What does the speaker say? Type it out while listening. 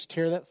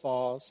tear that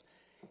falls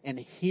and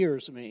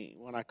hears me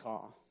when I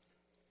call.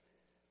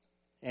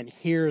 And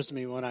hears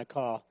me when I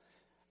call.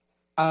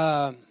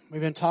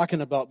 We've been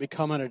talking about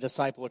becoming a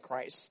disciple of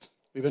Christ.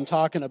 We've been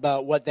talking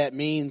about what that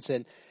means,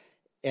 and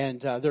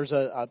there's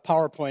a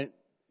PowerPoint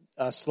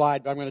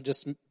slide, but I'm going to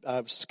just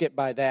skip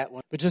by that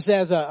one. But just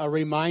as a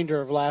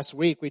reminder of last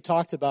week, we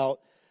talked about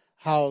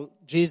how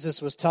Jesus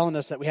was telling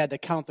us that we had to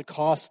count the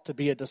cost to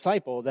be a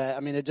disciple.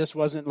 That, it just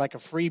wasn't like a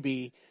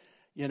freebie,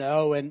 and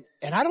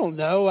I don't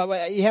know.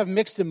 You have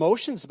mixed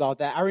emotions about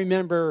that. I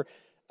remember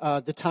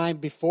the time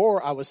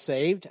before I was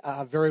saved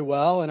very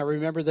well, and I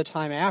remember the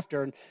time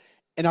after.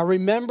 And I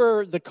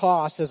remember the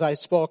cost as I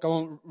spoke. I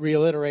won't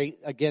reiterate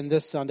again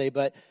this Sunday,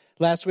 but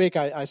last week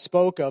I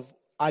spoke of,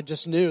 I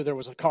just knew there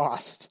was a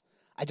cost.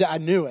 I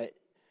knew it.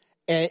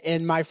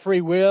 And my free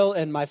will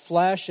and my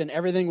flesh and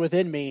everything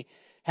within me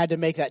had to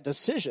make that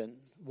decision.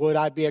 Would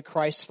I be a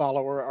Christ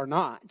follower or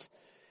not?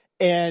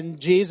 And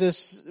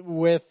Jesus,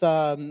 with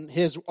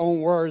his own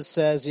words,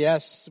 says,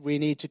 yes, we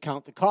need to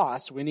count the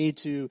cost. We need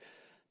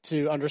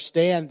to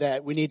understand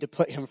that we need to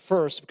put him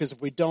first, because if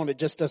we don't, it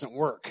just doesn't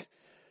work.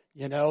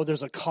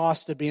 There's a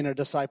cost to being a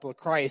disciple of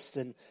Christ.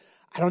 And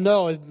I don't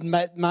know, it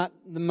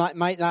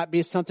might not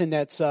be something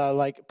that's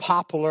like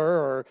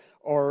popular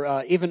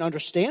or even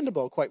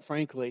understandable, quite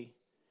frankly,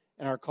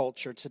 in our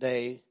culture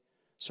today.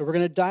 So we're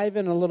going to dive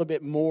in a little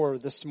bit more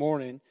this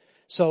morning.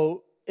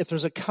 So if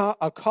there's a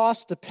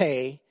cost to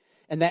pay,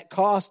 and that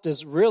cost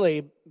is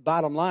really,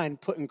 bottom line,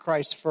 putting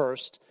Christ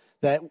first,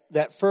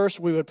 that first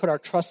we would put our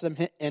trust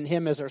in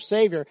him as our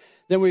Savior,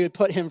 then we would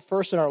put him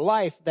first in our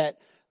life, that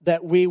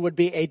we would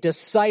be a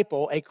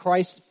disciple, a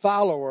Christ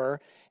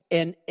follower,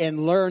 and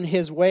learn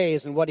his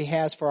ways and what he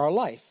has for our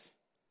life.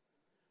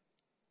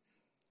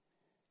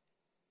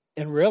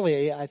 And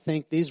really, I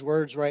think these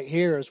words right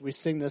here, as we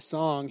sing this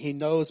song, he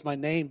knows my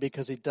name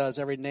because he does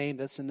every name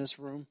that's in this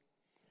room.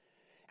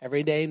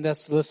 Every name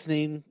that's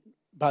listening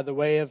by the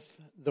way of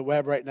the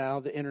web right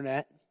now, the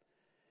internet.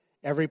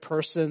 Every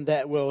person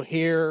that will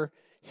hear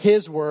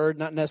his word,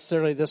 not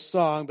necessarily this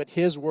song, but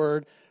his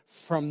word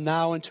from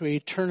now into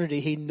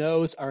eternity, he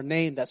knows our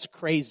name. That's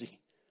crazy.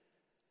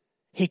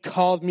 He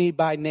called me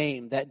by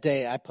name that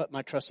day. I put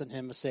my trust in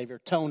him as Savior.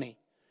 Tony.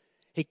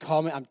 He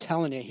called me, I'm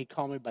telling you, he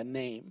called me by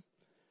name.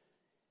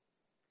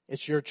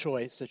 It's your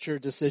choice. It's your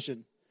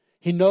decision.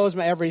 He knows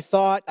my every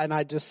thought,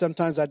 and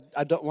sometimes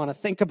I don't want to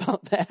think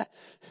about that.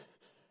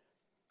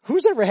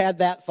 Who's ever had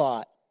that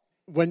thought?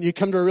 When you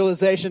come to a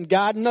realization,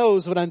 God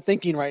knows what I'm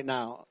thinking right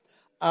now.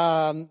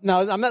 Now,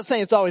 I'm not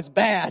saying it's always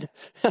bad,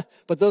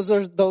 but those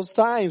are those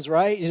times,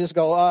 right? You just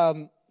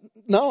go,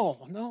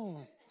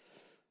 no.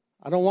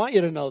 I don't want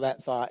you to know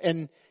that thought.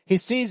 And he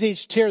sees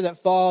each tear that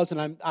falls,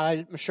 and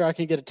I'm sure I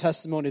can get a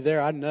testimony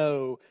there. I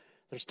know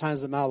there's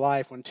times in my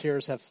life when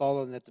tears have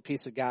fallen that the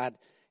peace of God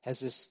has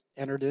just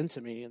entered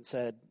into me and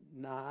said,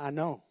 nah, I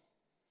know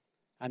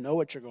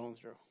what you're going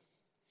through.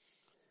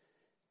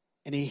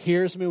 And he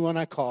hears me when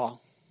I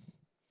call.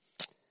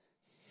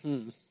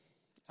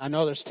 I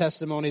know there's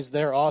testimonies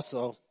there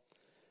also,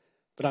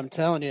 but I'm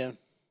telling you,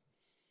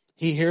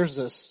 he hears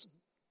us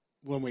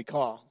when we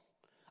call.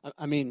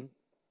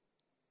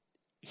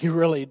 He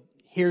really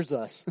hears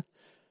us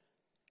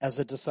as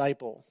a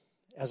disciple,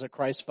 as a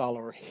Christ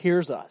follower,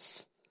 hears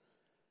us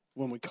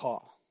when we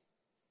call.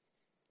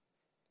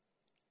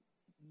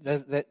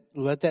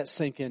 Let that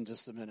sink in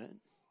just a minute.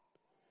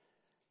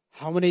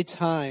 How many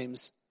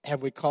times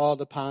have we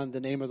called upon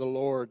the name of the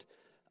Lord,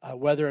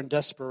 whether in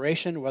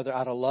desperation, whether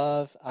out of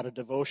love, out of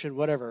devotion,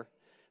 whatever,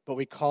 but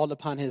we called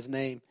upon his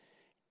name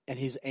and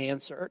he's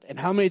answered? And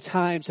how many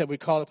times have we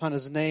called upon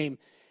his name,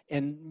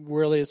 and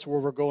really it's where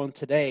we're going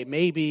today?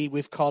 Maybe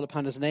we've called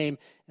upon his name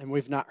and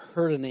we've not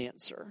heard an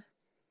answer.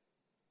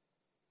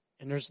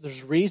 And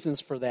there's reasons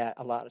for that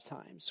a lot of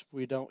times.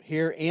 We don't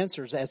hear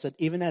answers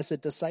even as a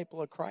disciple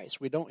of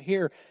Christ. We don't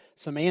hear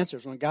some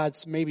answers when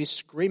God's maybe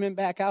screaming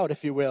back out,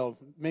 if you will.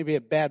 Maybe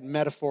a bad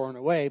metaphor in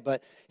a way,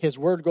 but his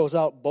word goes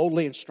out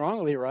boldly and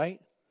strongly,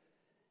 right?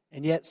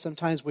 And yet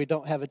sometimes we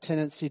don't have a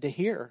tendency to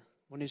hear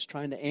when he's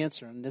trying to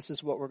answer. And this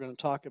is what we're going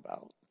to talk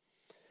about.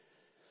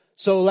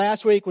 So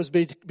last week was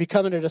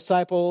becoming a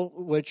disciple,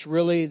 which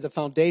really the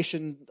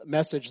foundation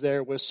message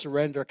there was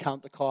surrender,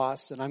 count the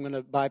costs. And I'm going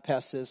to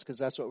bypass this because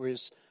that's what we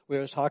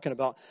were talking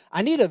about.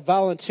 I need a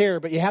volunteer,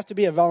 but you have to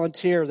be a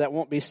volunteer that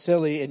won't be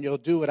silly and you'll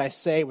do what I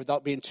say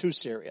without being too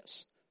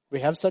serious. We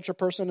have such a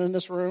person in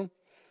this room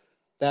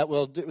that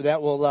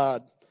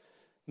will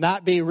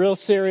not be real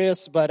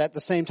serious, but at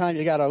the same time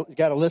you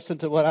gotta listen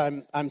to what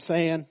I'm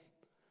saying.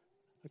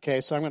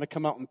 Okay, so I'm going to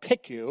come out and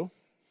pick you.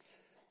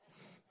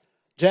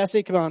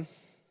 Jesse, come on.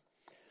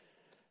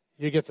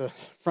 You get the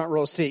front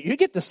row seat. You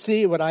get to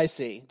see what I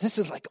see. This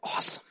is like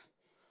awesome.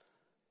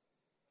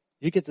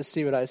 You get to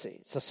see what I see.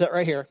 So sit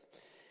right here.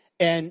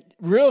 And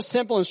real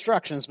simple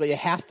instructions, but you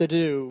have to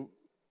do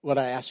what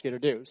I ask you to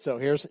do. So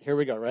here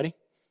we go. Ready?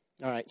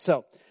 All right.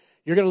 So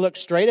you're going to look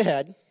straight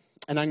ahead,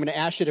 and I'm going to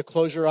ask you to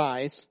close your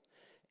eyes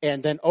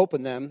and then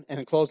open them and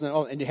then close them.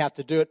 And you have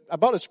to do it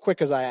about as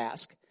quick as I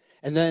ask.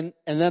 And then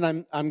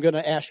I'm going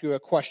to ask you a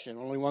question.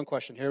 Only one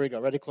question. Here we go.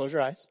 Ready? Close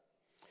your eyes.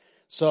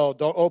 So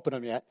don't open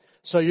them yet.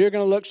 So you're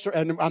going to look straight,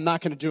 and I'm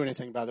not going to do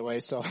anything, by the way.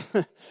 So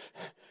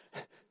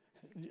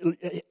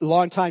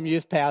long-time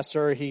youth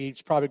pastor,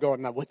 he's probably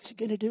going, now what's he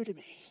going to do to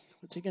me?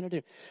 What's he going to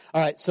do?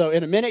 All right. So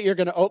in a minute you're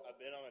going to open. I've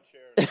been on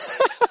a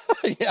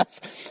chair.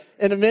 Yes.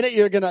 In a minute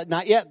you're going to,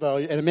 not yet though,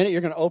 in a minute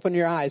you're going to open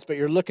your eyes, but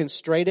you're looking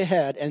straight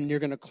ahead and you're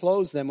going to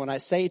close them when I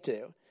say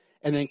to,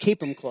 and then keep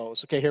them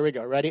closed. Okay, here we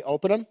go. Ready?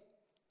 Open them,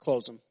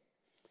 close them.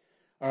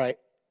 All right.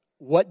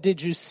 What did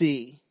you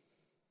see?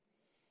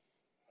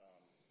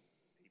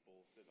 People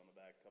sitting on the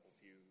back, a couple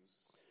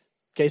pews.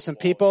 Okay, some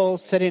people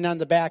sitting on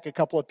the back, a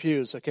couple of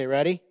pews. Okay,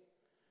 ready?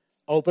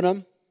 Open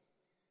them,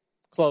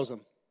 close them.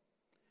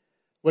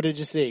 What did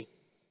you see?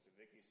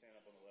 Vicky standing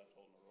up on the left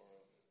holding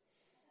Aurora.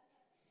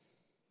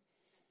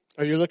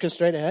 Are you looking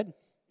straight ahead?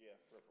 Yeah,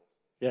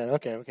 peripheral.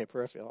 Yeah, okay,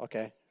 peripheral,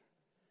 okay.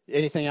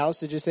 Anything else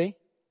did you see?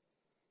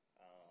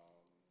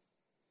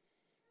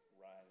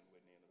 Ryan and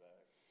Whitney in the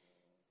back.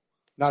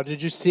 Now,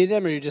 did you see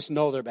them or you just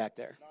know they're back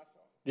there? No, I saw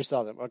them. You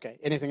saw them, okay.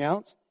 Anything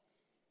else?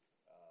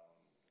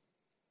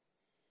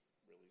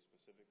 Really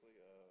specifically,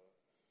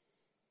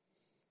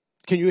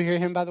 Can you hear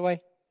him, by the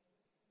way?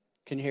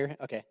 Can you hear him?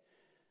 Okay.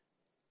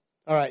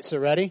 All right, so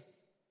ready?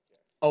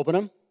 Open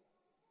them.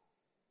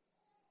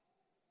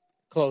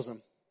 Close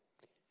them.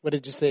 What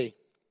did you see?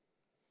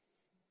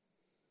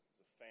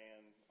 the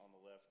fan on the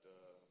left,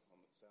 on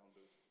the sound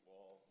booth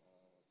wall.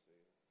 Let's see,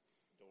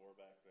 door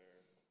back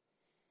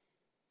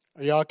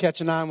there. Are y'all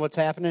catching on what's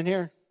happening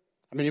here?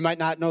 I mean, you might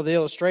not know the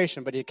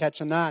illustration, but you're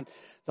catching on.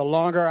 The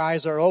longer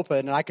eyes are open,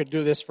 and I could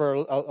do this for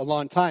a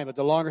long time, but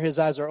the longer his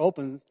eyes are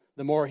open,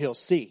 the more he'll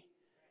see.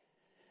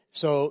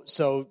 So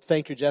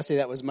thank you, Jesse.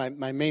 That was my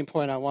main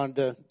point I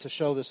wanted to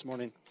show this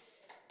morning.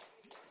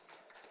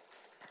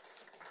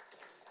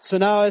 So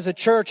now as a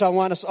church, I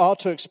want us all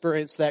to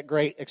experience that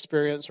great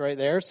experience right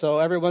there. So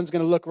everyone's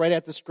going to look right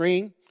at the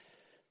screen.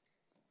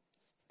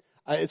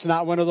 It's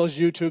not one of those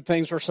YouTube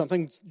things where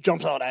something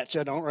jumps out at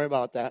you. Don't worry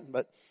about that.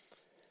 But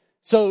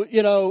so,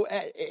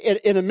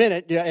 in a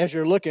minute, as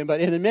you're looking, but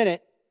in a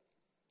minute,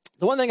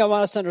 the one thing I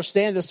want us to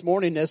understand this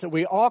morning is that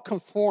we all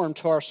conform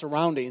to our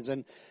surroundings.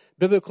 And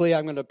biblically,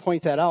 I'm going to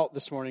point that out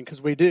this morning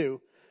because we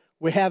do.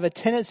 We have a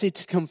tendency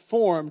to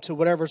conform to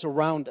whatever's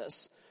around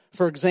us.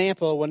 For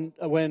example,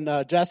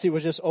 when Jesse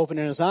was just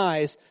opening his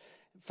eyes,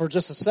 for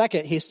just a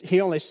second,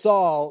 he only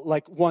saw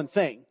like one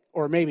thing,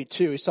 or maybe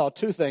two. He saw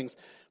two things.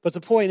 But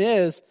the point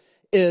is,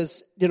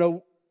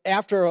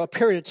 after a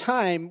period of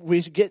time,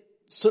 we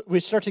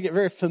start to get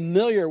very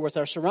familiar with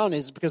our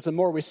surroundings because the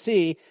more we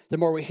see, the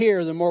more we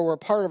hear, the more we're a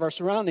part of our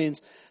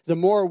surroundings, the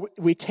more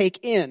we take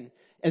in.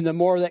 And the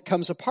more that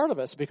comes a part of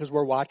us because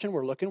we're watching,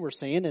 we're looking, we're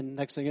seeing, and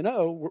next thing you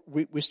know,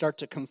 we start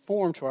to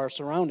conform to our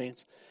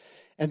surroundings.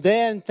 And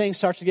then things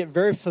start to get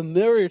very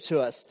familiar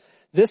to us.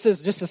 This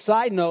is just a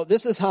side note.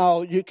 This is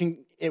how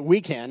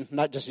we can,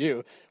 not just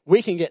you,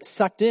 we can get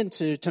sucked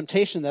into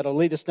temptation that'll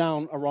lead us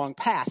down a wrong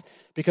path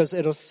because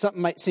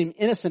something might seem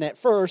innocent at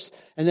first,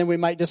 and then we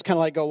might just kind of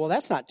like go, well,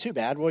 that's not too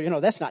bad.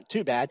 Well, that's not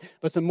too bad.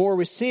 But the more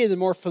we see, the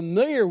more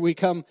familiar we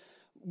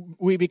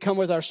become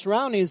with our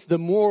surroundings, the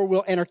more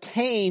we'll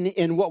entertain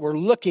in what we're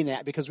looking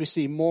at because we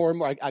see more and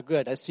more.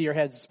 Good. I see your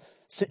heads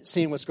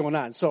seeing what's going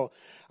on. So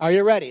are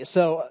you ready?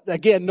 So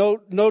again,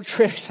 no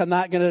tricks. I'm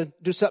not going to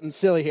do something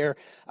silly here.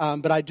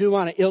 But I do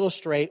want to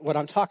illustrate what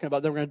I'm talking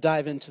about. Then we're going to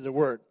dive into the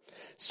word.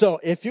 So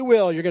if you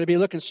will, you're going to be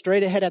looking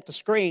straight ahead at the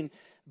screen,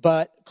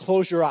 but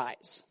close your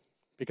eyes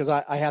because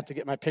I have to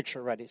get my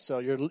picture ready. So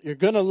you're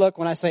going to look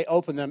when I say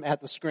open them at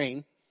the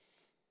screen.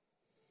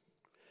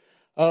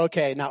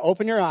 Okay, now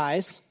open your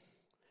eyes.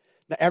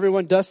 Now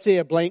everyone does see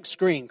a blank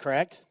screen,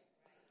 correct?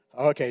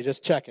 Okay,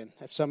 just checking.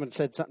 If someone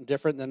said something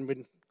different, then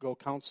we'd go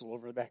counsel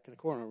over the back in the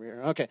corner over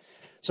here. Okay,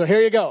 so here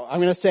you go. I'm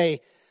going to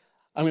say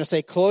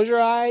close your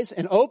eyes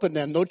and open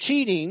them. No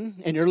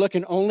cheating, and you're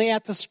looking only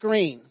at the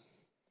screen.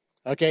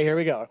 Okay, here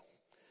we go.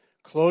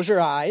 Close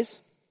your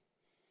eyes.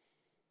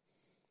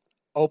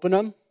 Open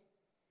them.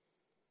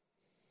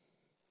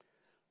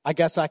 I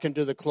guess I can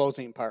do the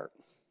closing part.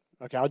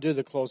 Okay, I'll do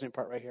the closing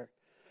part right here.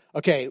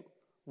 Okay,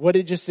 what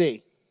did you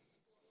see?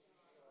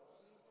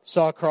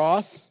 Saw a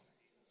cross?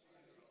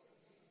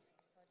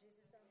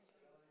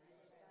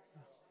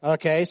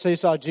 Okay, so you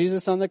saw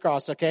Jesus on the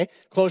cross. Okay,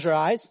 close your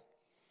eyes.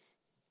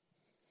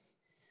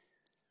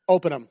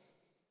 Open them.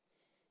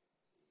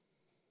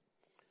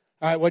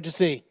 All right, what'd you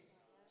see?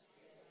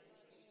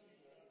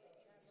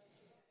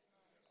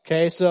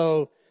 Okay,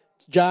 so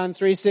John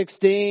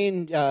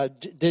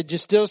 3:16. Did you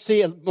still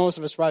see? Most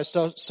of us probably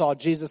still saw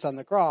Jesus on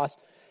the cross.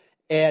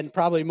 And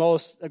probably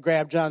most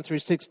grab John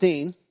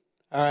 3:16.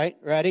 All right,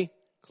 ready?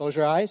 Close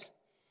your eyes.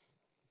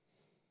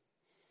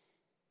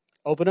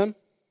 Open them.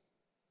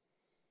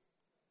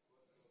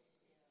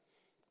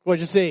 What'd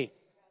you see?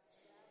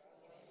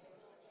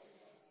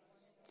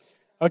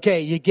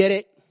 Okay, you get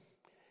it?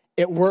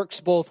 It works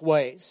both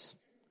ways.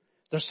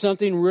 There's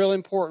something real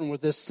important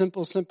with this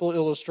simple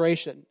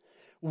illustration.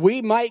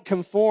 We might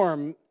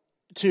conform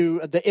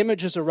the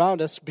images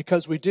around us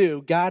because we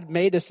do. God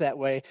made us that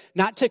way,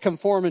 not to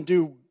conform and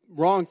do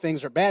wrong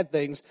things or bad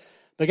things,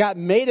 but God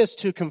made us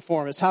to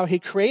conform. It's how he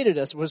created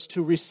us, was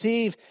to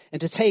receive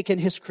and to take in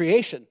his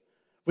creation.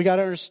 We got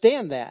to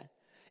understand that.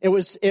 It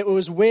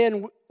was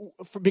when,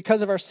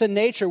 because of our sin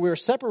nature, we were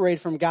separated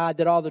from God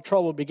that all the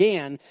trouble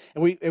began.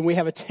 And we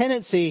have a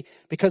tendency,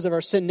 because of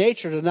our sin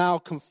nature, to now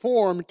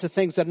conform to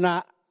things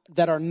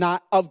that are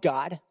not of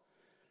God.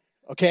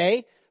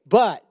 Okay?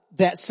 But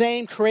that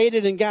same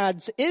created in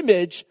God's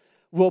image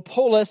will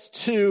pull us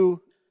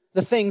to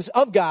the things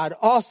of God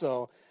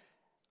also.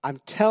 I'm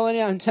telling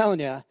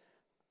you,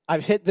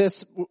 I've hit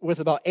this with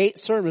about 8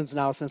 sermons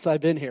now since I've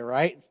been here,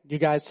 right? You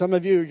guys, some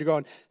of you, you're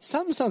going,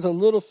 something sounds a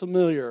little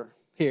familiar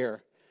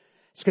here.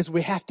 It's because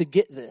we have to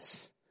get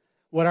this.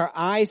 What our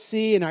eyes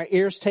see and our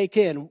ears take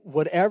in,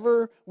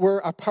 whatever we're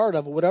a part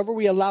of, whatever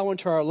we allow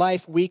into our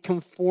life, we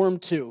conform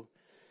to.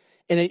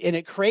 And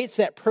it creates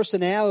that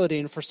personality,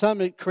 and for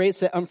some it creates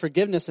that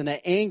unforgiveness and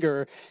that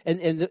anger and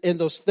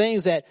those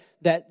things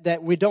that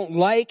we don't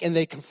like, and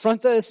they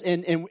confront us,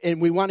 and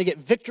we want to get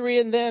victory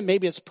in them.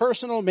 Maybe it's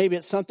personal, maybe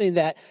it's something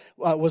that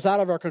was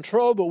out of our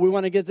control, but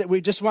we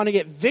just want to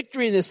get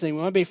victory in this thing.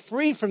 We want to be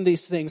free from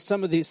these things,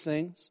 some of these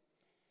things.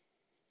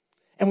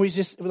 And we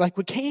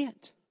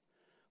can't.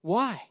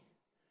 Why?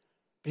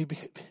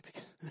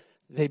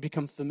 They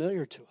become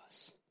familiar to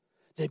us.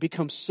 They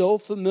become so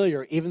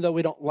familiar, even though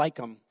we don't like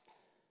them.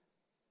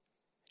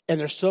 And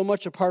they're so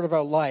much a part of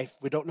our life,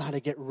 we don't know how to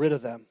get rid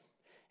of them.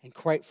 And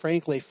quite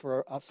frankly,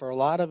 for a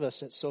lot of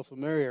us, it's so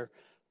familiar,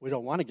 we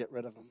don't want to get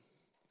rid of them.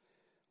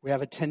 We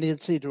have a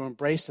tendency to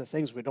embrace the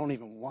things we don't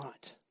even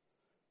want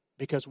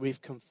because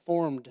we've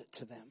conformed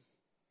to them.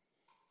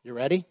 You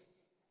ready?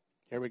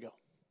 Here we go.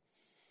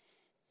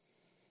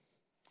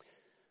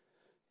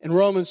 In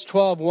Romans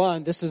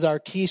 12:1, this is our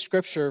key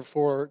scripture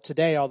for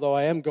today, although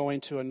I am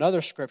going to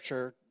another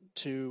scripture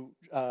to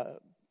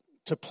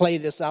play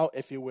this out,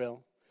 if you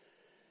will.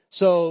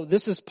 So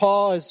this is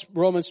Paul, as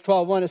Romans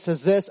 12:1. It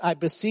says this: I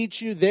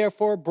beseech you,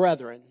 therefore,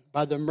 brethren,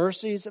 by the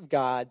mercies of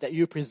God, that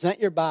you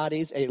present your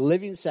bodies a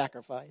living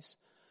sacrifice,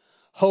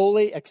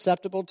 holy,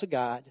 acceptable to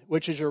God,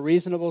 which is your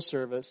reasonable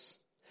service.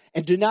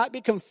 And do not be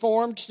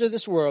conformed to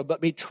this world,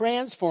 but be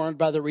transformed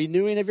by the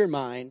renewing of your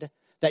mind,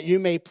 that you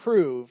may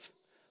prove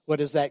what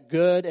is that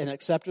good and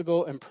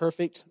acceptable and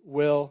perfect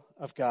will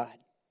of God.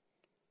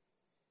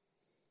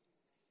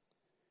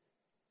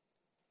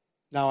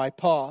 Now I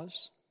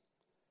pause,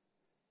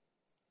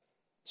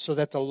 so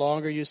that the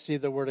longer you see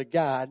the Word of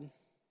God,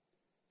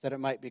 that it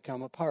might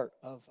become a part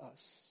of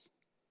us.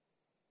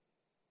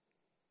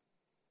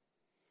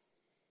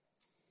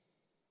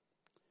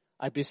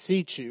 I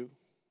beseech you,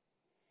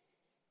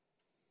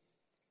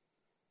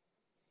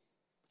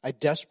 I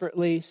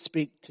desperately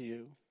speak to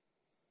you,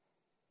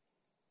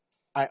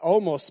 I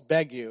almost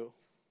beg you,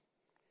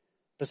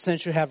 but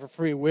since you have a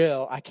free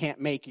will, I can't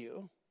make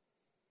you.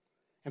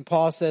 And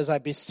Paul says, I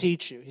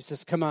beseech you. He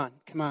says, come on,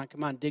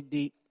 dig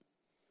deep.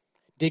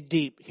 Dig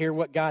deep. Hear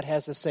what God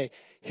has to say.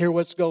 Hear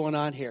what's going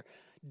on here.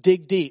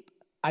 Dig deep.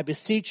 I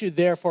beseech you,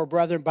 therefore,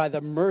 brethren, by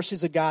the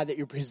mercies of God, that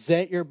you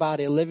present your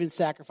body a living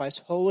sacrifice,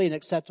 holy and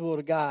acceptable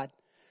to God,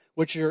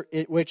 which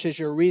is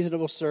your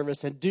reasonable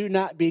service. And do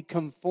not be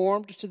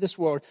conformed to this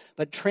world,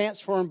 but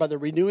transformed by the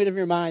renewing of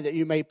your mind, that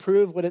you may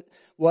prove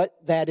what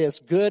that is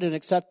good and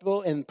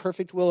acceptable and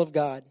perfect will of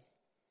God.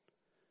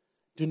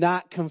 Do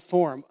not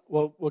conform.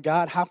 Well,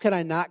 God, how can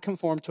I not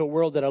conform to a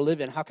world that I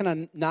live in? How can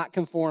I not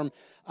conform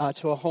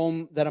to a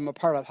home that I'm a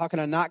part of? How can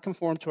I not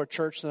conform to a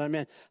church that I'm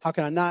in? How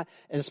can I not?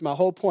 And it's my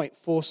whole point,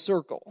 full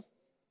circle.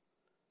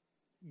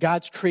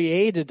 God's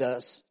created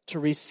us to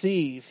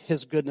receive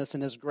His goodness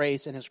and His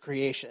grace and His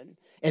creation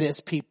and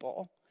His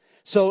people.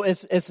 So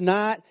it's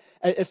not,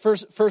 at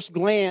first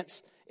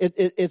glance,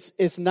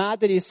 it's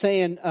not that He's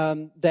saying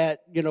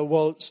that,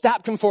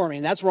 stop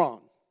conforming. That's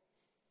wrong.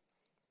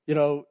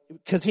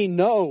 Because He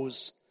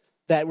knows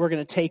that we're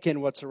going to take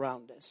in what's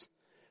around us.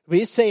 But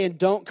He's saying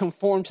don't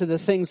conform to the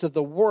things of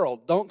the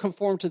world. Don't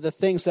conform to the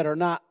things that are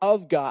not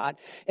of God.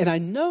 And I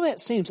know that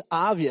seems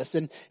obvious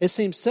and it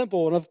seems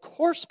simple. And of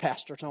course,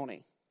 Pastor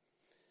Tony.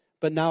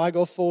 But now I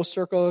go full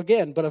circle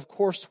again. But of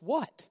course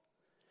what?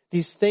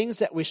 These things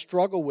that we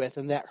struggle with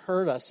and that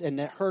hurt us and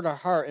that hurt our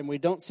heart and we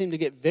don't seem to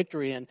get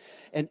victory in.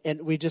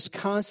 And we just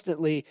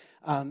constantly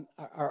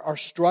are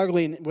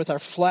struggling with our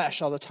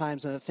flesh all the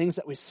times and the things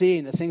that we see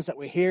and the things that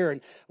we hear.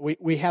 And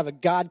we have a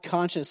God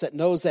conscience that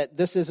knows that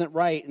this isn't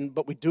right,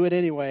 but we do it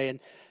anyway.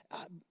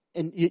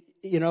 And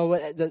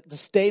the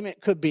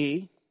statement could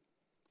be,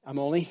 I'm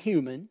only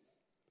human,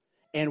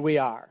 and we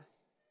are.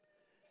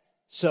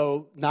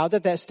 So now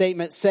that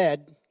statement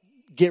said,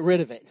 get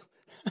rid of it.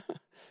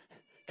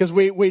 Because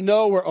we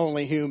know we're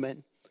only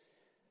human.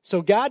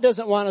 So God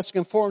doesn't want us to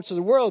conform to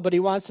the world, but He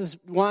wants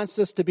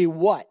us to be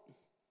what?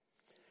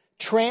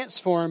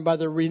 Transformed by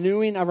the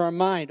renewing of our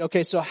mind.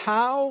 Okay, so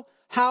how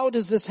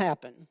does this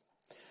happen?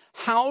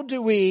 How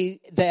do we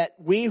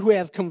who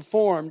have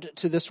conformed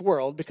to this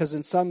world, because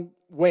in some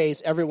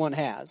ways everyone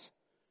has,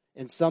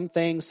 in some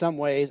things, some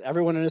ways,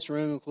 everyone in this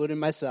room, including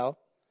myself,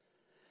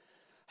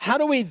 how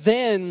do we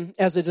then,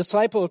 as a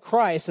disciple of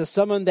Christ, as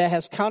someone that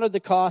has counted the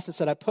cost and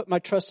said, I put my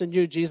trust in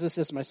you, Jesus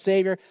is my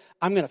Savior,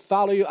 I'm going to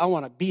follow you, I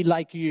want to be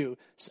like you,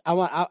 I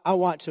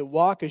want to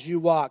walk as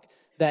you walk,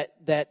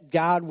 that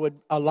God would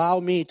allow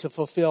me to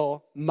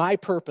fulfill my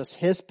purpose,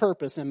 His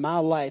purpose in my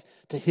life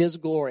to His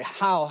glory.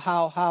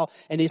 How?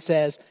 And He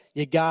says,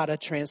 you got to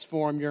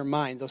transform your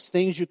mind. Those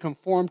things you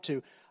conform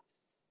to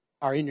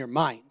are in your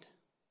mind.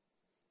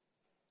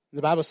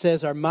 The Bible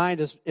says our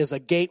mind is a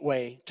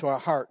gateway to our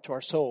heart, to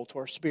our soul, to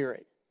our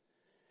spirit.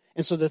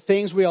 And so the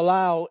things we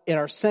allow in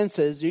our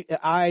senses,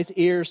 eyes,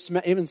 ears,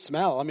 even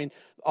smell, I mean,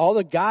 all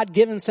the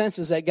God-given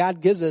senses that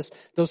God gives us,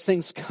 those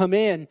things come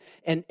in,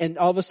 and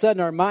all of a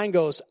sudden our mind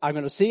goes, I'm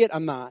going to see it,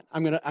 I'm not.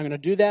 I'm going to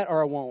do that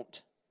or I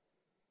won't.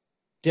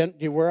 Do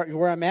you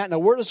where I'm at? Now,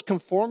 where does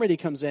conformity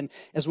comes in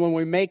is when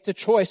we make the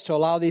choice to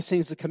allow these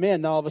things to come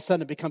in. Now, all of a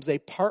sudden, it becomes a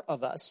part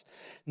of us.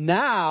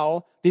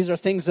 Now, these are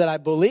things that I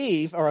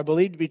believe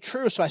to be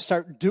true, so I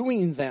start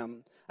doing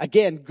them.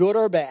 Again, good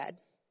or bad,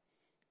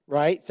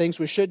 right? Things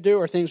we should do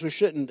or things we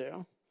shouldn't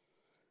do.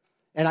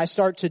 And I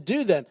start to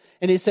do them.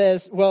 And he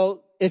says,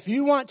 well, if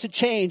you want to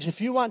change, if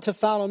you want to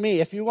follow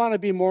me, if you want to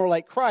be more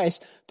like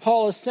Christ,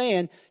 Paul is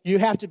saying you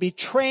have to be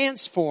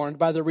transformed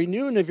by the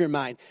renewing of your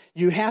mind.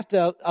 You have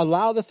to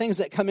allow the things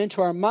that come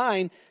into our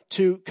mind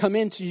to come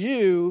into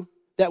you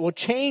that will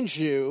change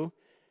you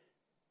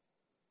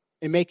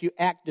and make you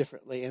act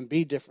differently and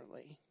be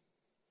differently.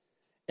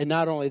 And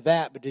not only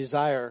that, but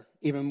desire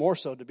even more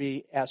so to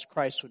be as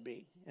Christ would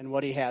be and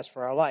what He has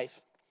for our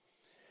life.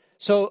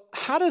 So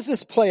how does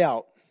this play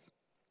out?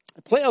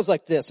 It plays out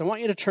like this. I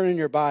want you to turn in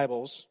your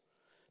Bibles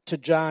to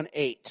John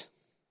 8.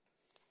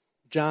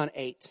 John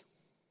 8.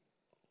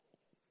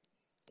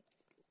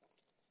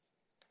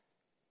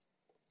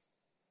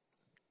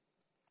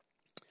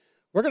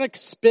 We're going to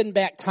spin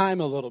back time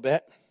a little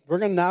bit. We're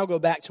going to now go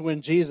back to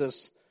when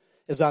Jesus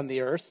is on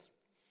the earth.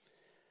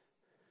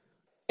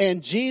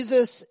 And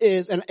Jesus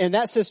is, and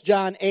that says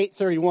John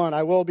 8:31.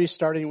 I will be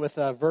starting with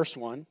verse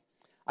 1.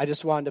 I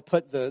just wanted to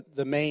put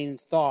the main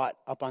thought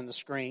up on the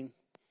screen.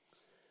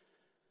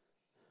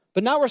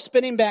 But now we're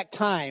spinning back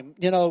time.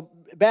 You know,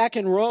 back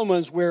in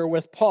Romans, we're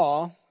with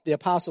Paul, the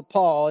Apostle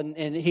Paul,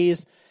 and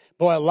he's,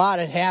 boy, a lot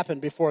had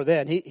happened before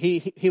then.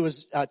 He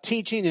was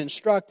teaching,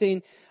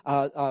 instructing.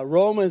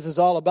 Romans is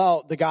all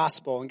about the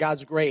gospel and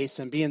God's grace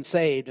and being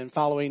saved and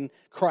following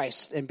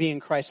Christ and being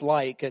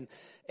Christ-like.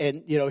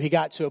 And you know, he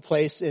got to a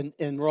place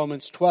in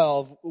Romans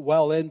 12,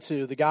 well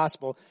into the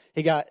gospel.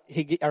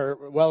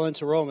 Well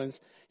into Romans,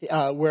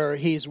 where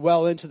he's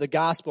well into the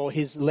gospel.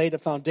 He's laid a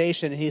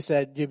foundation, and he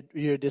said,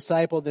 "You're a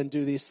disciple, then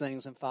do these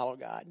things and follow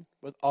God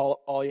with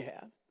all you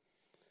have."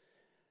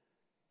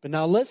 But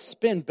now let's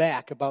spin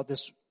back about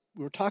this.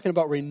 We're talking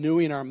about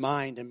renewing our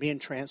mind and being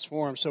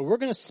transformed. So we're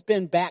going to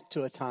spin back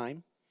to a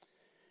time,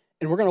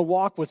 and we're going to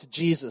walk with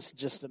Jesus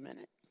just a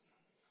minute.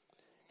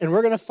 And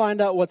we're going to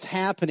find out what's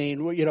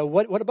happening. You know,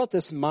 what about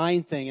this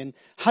mind thing? And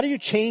how do you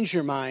change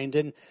your mind?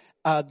 And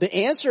the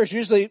answer is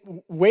usually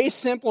way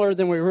simpler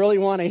than we really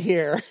want to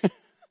hear.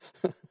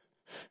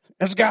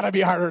 It's got to be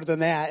harder than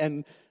that.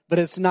 But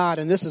it's not.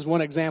 And this is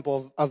one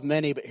example of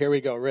many. But here we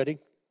go. Ready?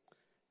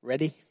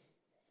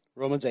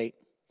 Romans 8.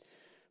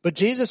 But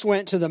Jesus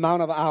went to the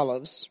Mount of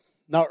Olives.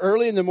 Now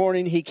early in the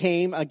morning he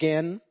came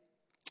again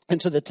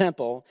into the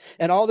temple.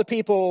 And all the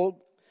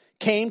people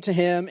came to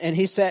him, and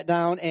he sat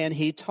down and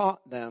he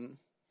taught them.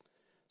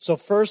 So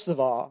first of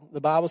all, the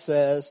Bible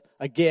says,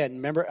 again,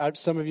 remember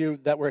some of you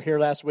that were here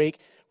last week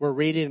were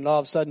reading, and all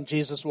of a sudden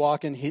Jesus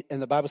walked in, and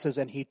the Bible says,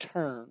 and he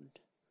turned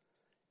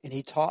and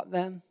he taught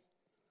them.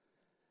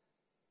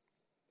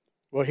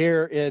 Well,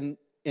 here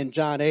in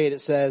John 8 it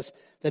says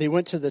that he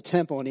went to the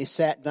temple and he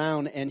sat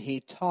down and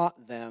he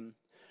taught them.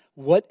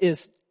 What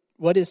is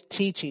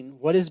teaching?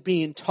 What is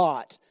being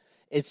taught?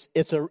 It's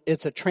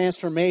a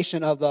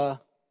transformation of the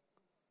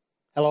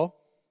hello?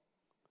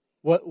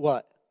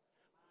 What?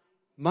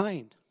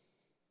 Mind.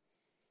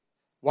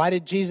 Why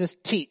did Jesus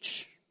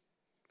teach?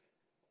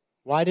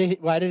 Why did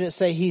it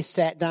say he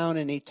sat down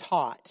and he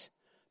taught?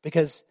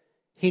 Because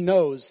he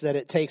knows that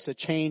it takes a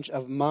change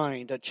of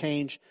mind,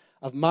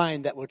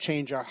 that will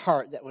change our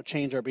heart, that will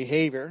change our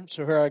behavior.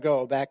 So here I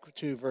go, back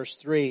to verse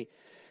 3.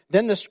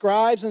 Then the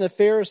scribes and the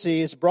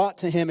Pharisees brought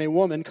to him a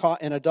woman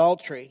caught in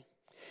adultery.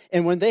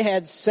 And when they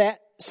had set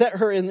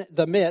her in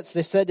the midst,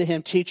 they said to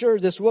him, "Teacher,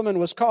 this woman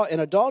was caught in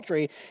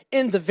adultery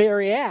in the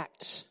very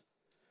act.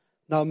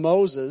 Now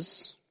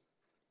Moses,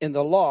 in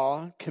the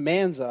law,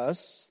 commands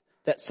us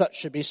that such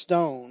should be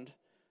stoned.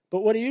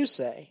 But what do you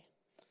say?"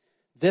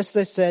 This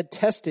they said,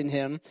 testing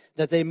him,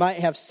 that they might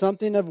have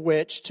something of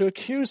which to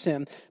accuse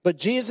him. But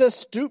Jesus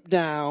stooped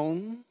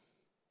down,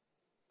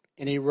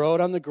 and he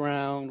wrote on the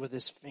ground with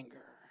his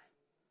finger,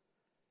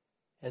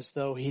 as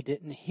though he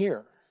didn't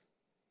hear.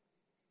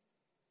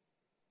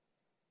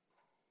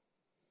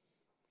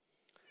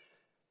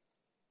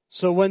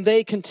 So when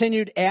they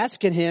continued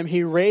asking him,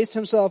 he raised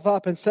himself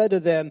up and said to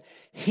them,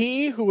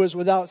 "He who is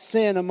without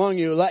sin among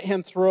you, let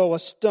him throw a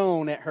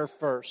stone at her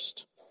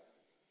first."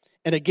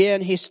 And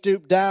again he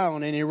stooped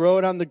down and he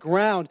wrote on the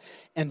ground.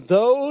 And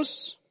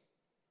those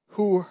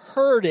who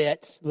heard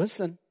it,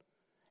 listen,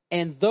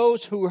 and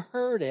those who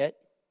heard it,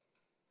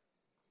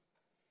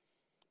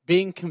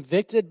 being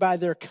convicted by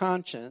their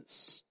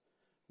conscience,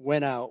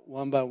 went out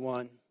one by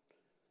one,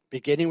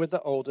 beginning with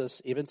the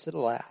oldest, even to the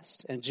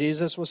last. And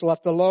Jesus was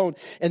left alone.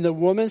 And the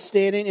woman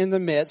standing in the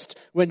midst,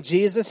 when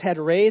Jesus had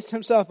raised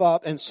himself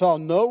up and saw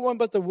no one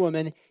but the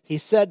woman, he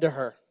said to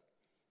her,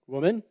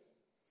 Woman,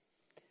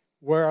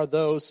 where are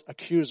those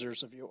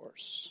accusers of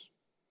yours?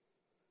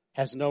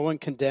 Has no one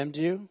condemned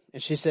you?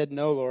 And she said,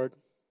 No, Lord.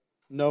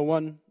 No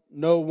one,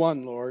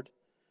 Lord.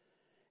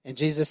 And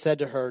Jesus said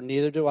to her,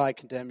 Neither do I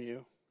condemn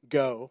you.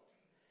 Go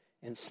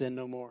and sin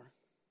no more.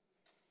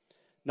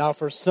 Now,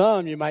 for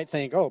some, you might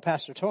think, oh,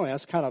 Pastor Tony,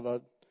 that's kind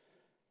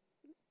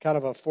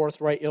of a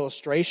forthright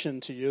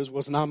illustration to use.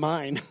 Was not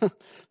mine.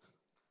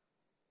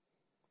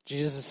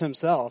 Jesus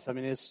himself. I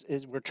mean,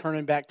 we're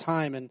turning back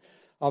time, and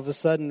all of a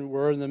sudden,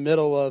 we're in the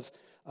middle of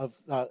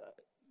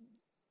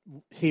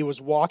he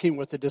was walking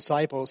with the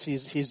disciples.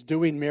 He's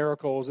doing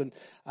miracles, and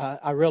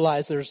I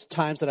realize there's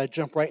times that I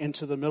jump right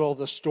into the middle of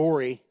the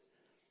story.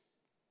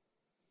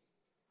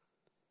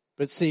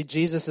 But see,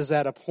 Jesus is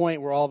at a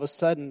point where all of a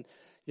sudden,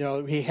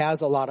 he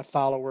has a lot of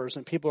followers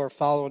and people are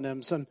following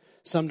him.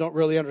 Some don't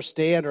really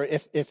understand, or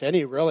if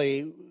any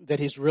really, that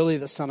he's really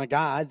the Son of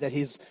God, that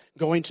he's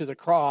going to the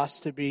cross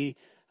to be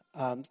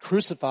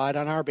crucified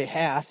on our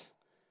behalf.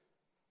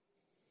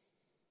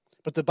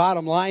 But the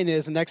bottom line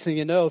is, the next thing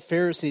you know,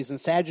 Pharisees and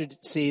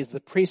Sadducees,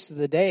 the priests of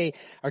the day,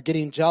 are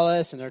getting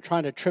jealous and they're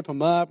trying to trip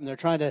him up and they're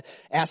trying to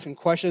ask him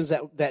questions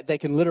that they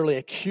can literally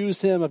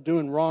accuse him of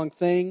doing wrong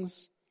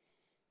things.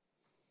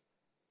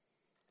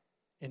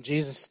 And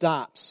Jesus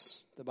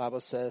stops, the Bible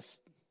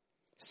says,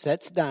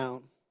 sits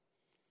down,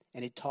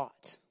 and he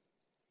taught.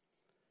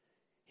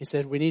 He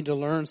said, we need to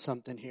learn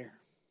something here.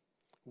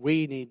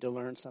 We need to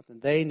learn something.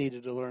 They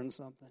needed to learn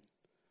something.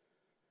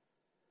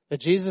 That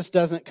Jesus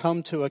doesn't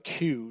come to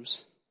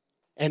accuse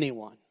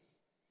anyone.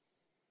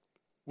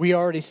 We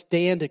already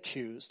stand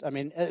accused. I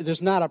mean,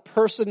 there's not a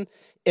person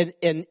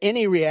in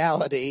any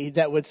reality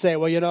that would say,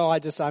 well,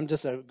 I'm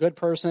just a good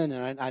person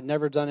and I've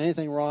never done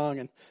anything wrong.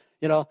 And,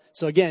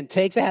 so again,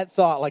 take that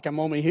thought like I'm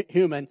only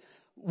human.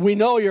 We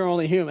know you're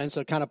only human,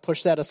 so kind of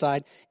push that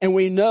aside. And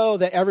we know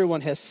that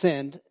everyone has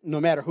sinned, no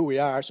matter who we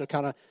are, so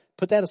kind of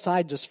put that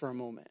aside just for a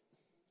moment.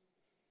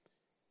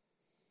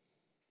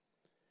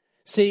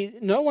 See,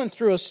 no one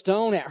threw a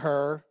stone at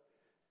her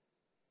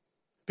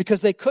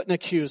because they couldn't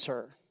accuse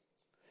her,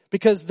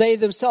 because they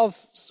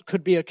themselves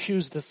could be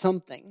accused of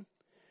something.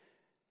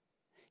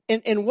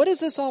 And what is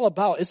this all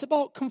about? It's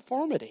about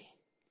conformity.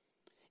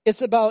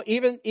 It's about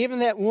even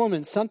that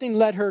woman, something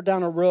led her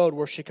down a road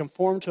where she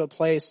conformed to a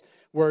place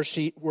where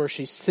she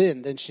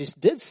sinned, and she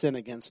did sin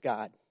against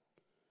God.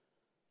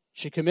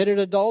 She committed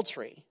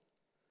adultery.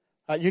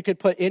 You could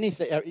put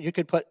anything. You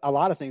could put a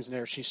lot of things in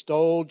there. She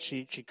stole.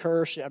 She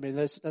cursed. I mean,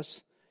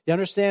 that's you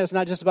understand. It's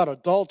not just about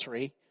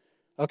adultery.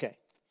 Okay.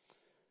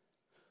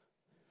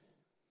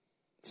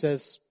 It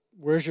says,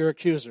 "Where's your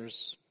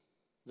accusers?"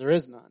 There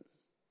is none.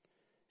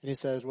 And he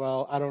says,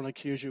 "Well, I don't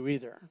accuse you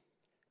either."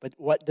 But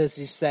what does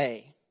he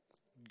say?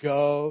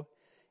 Go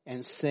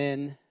and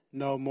sin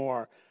no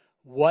more.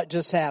 What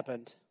just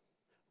happened?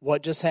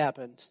 What just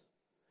happened?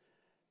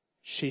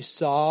 She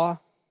saw,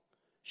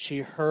 she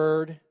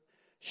heard,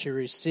 she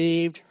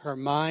received, her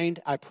mind,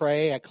 I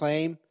pray, I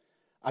claim,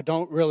 I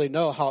don't really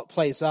know how it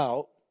plays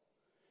out,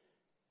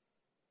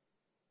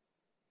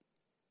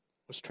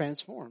 was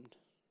transformed.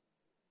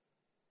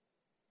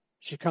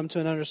 She come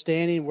to an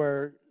understanding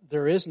where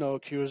there is no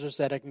accusers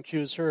that can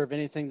accuse her of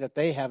anything that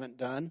they haven't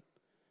done.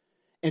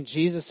 And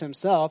Jesus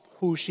himself,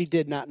 who she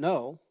did not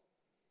know,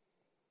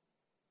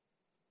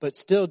 but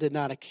still did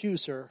not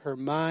accuse her. Her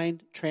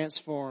mind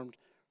transformed.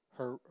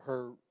 Her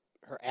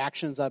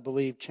actions, I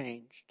believe,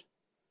 changed.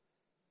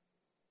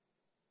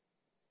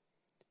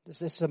 Is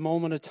this a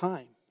moment of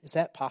time? Is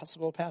that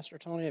possible, Pastor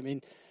Tony? I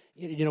mean,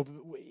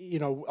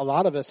 a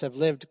lot of us have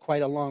lived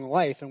quite a long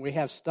life, and we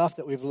have stuff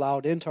that we've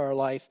allowed into our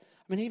life.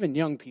 I mean, even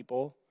young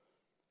people.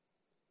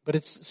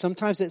 But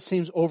sometimes it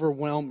seems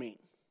overwhelming.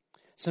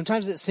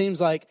 Sometimes it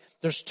seems like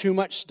there's too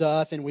much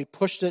stuff and we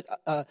pushed it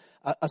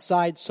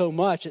aside so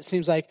much. It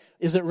seems like,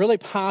 is it really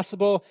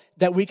possible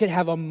that we could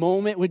have a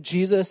moment with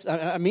Jesus?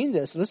 I mean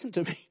this, listen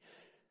to me.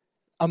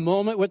 A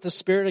moment with the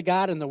Spirit of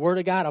God and the Word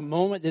of God, a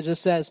moment that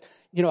just says,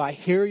 I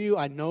hear you,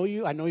 I know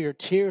your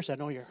tears, I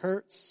know your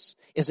hurts.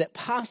 Is it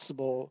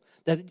possible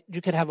that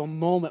you could have a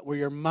moment where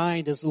your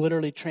mind is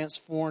literally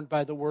transformed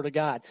by the Word of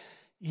God?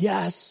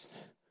 Yes.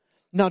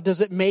 Now,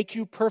 does it make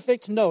you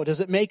perfect? No.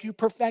 Does it make you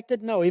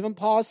perfected? No. Even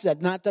Paul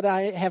said, not that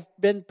I have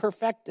been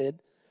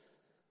perfected,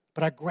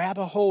 but I grab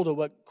a hold of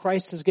what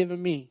Christ has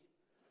given me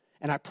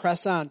and I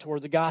press on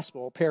toward the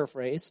gospel,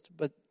 paraphrased.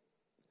 But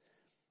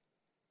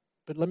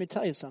let me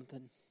tell you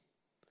something.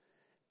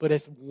 But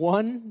if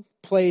one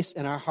place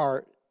in our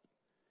heart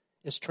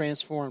is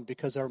transformed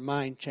because our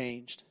mind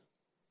changed,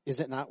 is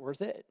it not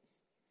worth it?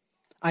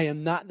 I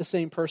am not the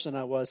same person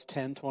I was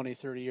 10, 20,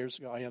 30 years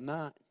ago. I am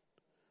not.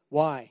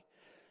 Why?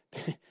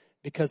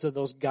 Because of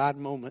those God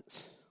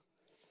moments.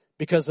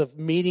 because of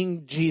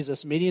meeting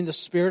Jesus, meeting the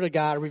Spirit of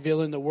God,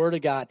 revealing the Word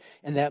of God,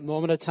 and that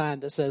moment of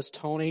time that says,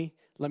 Tony,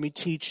 let me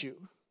teach you.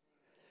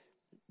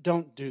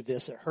 Don't do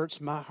this. It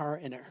hurts my heart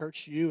and it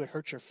hurts you. It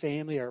hurts your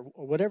family or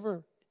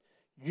whatever.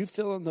 You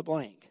fill in the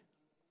blank.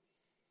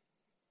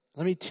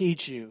 Let me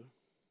teach you.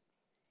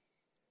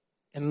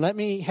 And let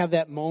me have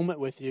that moment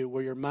with you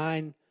where your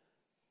mind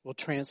will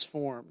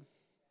transform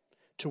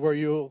to where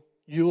you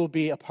will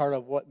be a part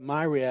of what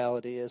my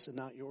reality is and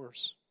not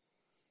yours.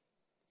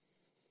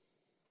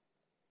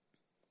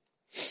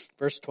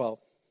 Verse 12.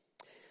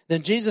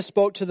 Then Jesus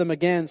spoke to them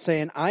again,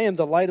 saying, I am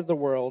the light of the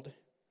world.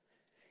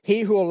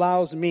 He who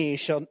follows me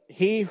shall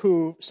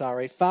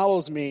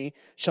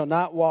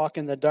not walk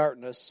in the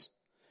darkness,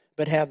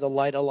 but have the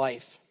light of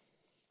life.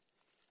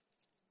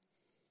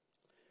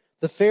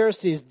 The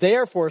Pharisees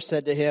therefore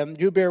said to him,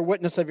 you bear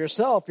witness of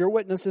yourself. Your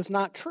witness is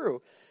not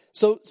true.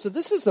 So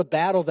this is the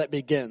battle that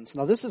begins.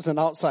 Now this is an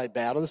outside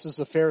battle. This is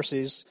the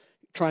Pharisees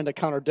trying to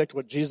contradict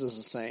what Jesus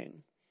is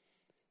saying.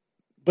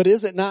 But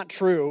is it not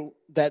true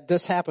that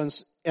this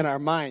happens in our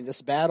mind,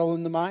 this battle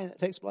in the mind that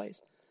takes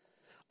place?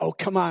 Oh,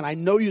 come on. I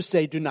know you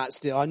say do not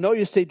steal. I know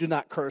you say do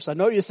not curse. I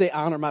know you say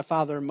honor my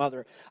father and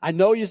mother. I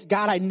know you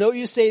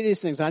say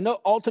these things. I know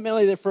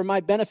ultimately they're for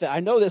my benefit.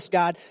 I know this,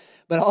 God.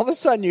 But all of a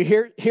sudden you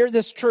hear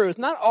this truth,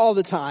 not all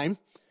the time.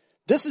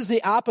 This is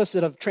the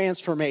opposite of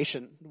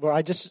transformation, where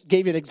I just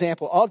gave you an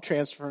example of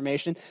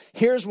transformation.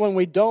 Here's when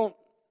we don't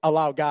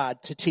allow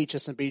God to teach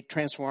us and be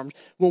transformed.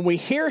 When we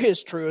hear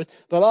His truth,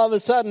 but all of a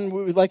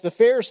sudden, like the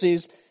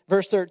Pharisees,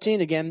 verse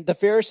 13 again, the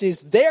Pharisees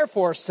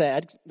therefore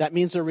said, that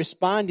means they're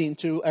responding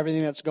to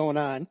everything that's going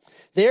on,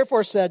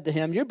 therefore said to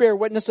him, you bear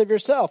witness of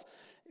yourself.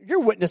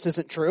 Your witness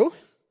isn't true.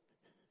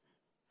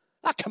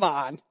 Ah, come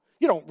on.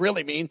 You don't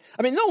really mean.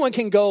 No one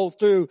can go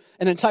through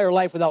an entire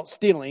life without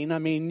stealing.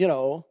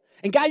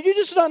 And God, you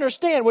just don't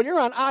understand. When you're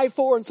on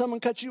I-4 and someone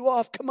cuts you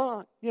off, come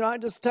on.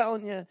 I'm just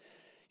telling you,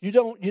 you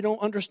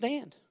don't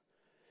understand.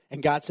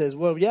 And God says,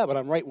 well, yeah, but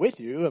I'm right with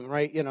you. I'm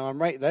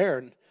right there.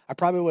 And I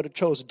probably would have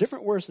chosen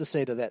different words to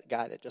say to that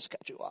guy that just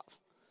cut you off.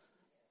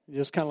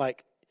 Just kind of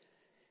like,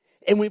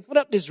 and we put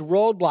up these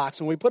roadblocks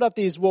and we put up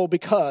these,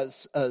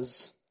 because,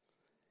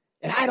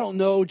 and I don't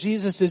know,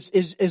 Jesus,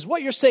 is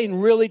what you're saying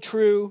really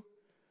true?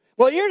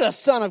 Well, you're the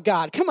Son of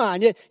God. Come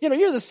on,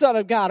 you're the Son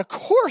of God. Of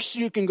course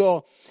you can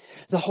go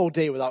the whole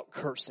day without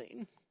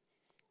cursing.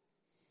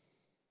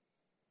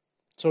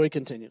 So he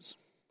continues.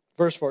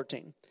 Verse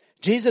 14.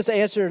 Jesus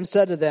answered and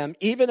said to them,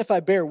 even if I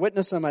bear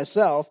witness of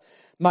myself,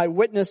 my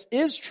witness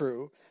is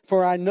true,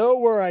 for I know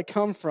where I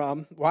come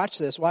from. Watch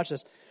this.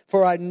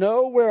 For I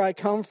know where I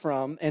come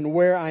from and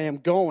where I am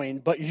going,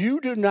 but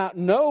you do not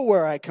know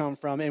where I come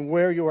from and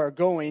where you are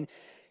going.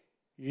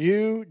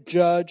 You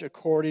judge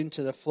according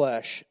to the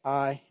flesh.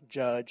 I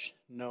judge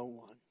no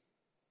one.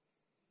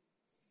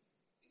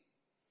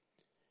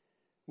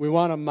 We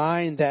want a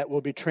mind that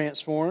will be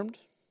transformed.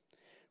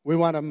 We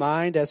want a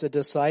mind as a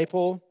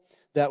disciple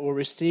that will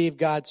receive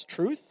God's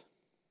truth.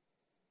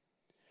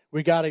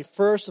 We got to,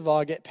 first of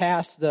all, get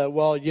past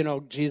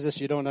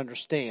Jesus, you don't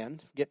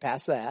understand. Get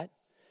past that.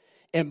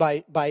 And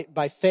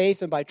by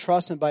faith and by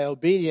trust and by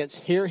obedience,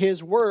 hear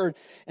His word.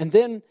 And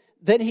then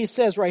he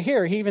says right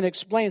here, he even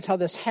explains how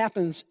this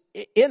happens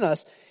in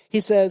us. He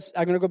says,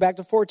 I'm going to go back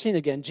to 14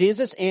 again.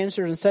 Jesus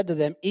answered and said to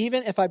them,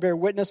 even if I bear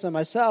witness of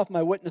myself,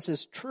 my witness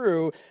is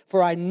true,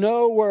 for I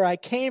know where I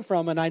came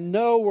from and I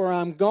know where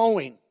I'm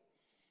going.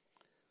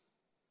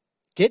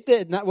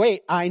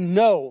 I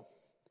know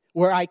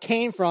where I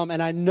came from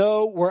and I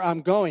know where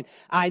I'm going.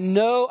 I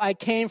know I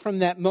came from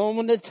that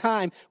moment of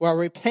time where I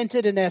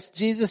repented and asked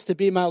Jesus to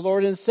be my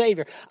Lord and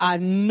Savior. I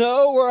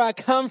know where I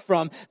come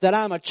from, that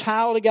I'm a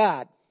child of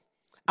God.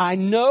 I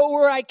know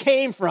where I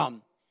came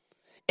from.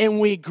 And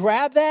we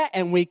grab that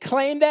and we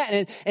claim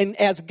that. And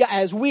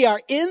as we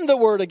are in the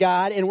Word of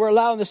God and we're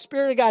allowing the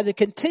Spirit of God to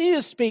continue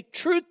to speak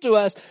truth to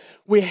us,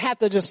 we have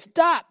to just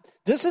stop.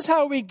 This is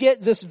how we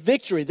get this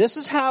victory. This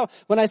is how,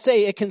 when I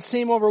say it can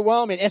seem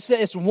overwhelming,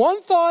 it's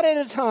one thought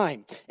at a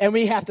time. And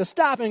we have to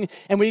stop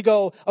and we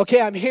go,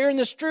 okay, I'm hearing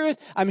this truth.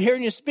 I'm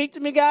hearing you speak to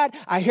me, God.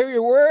 I hear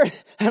your word.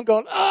 I'm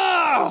going,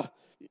 oh!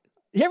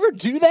 You ever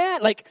do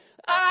that? Like,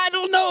 I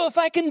don't know if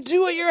I can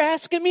do what you're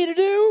asking me to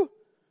do.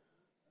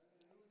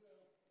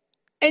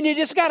 And you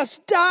just got to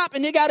stop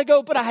and you got to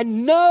go, but I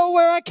know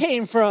where I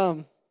came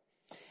from.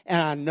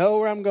 And I know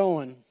where I'm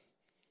going.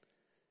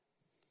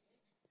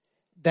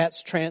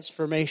 That's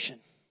transformation.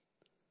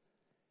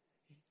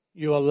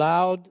 You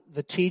allowed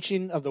the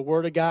teaching of the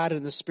Word of God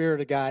and the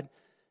Spirit of God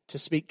to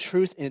speak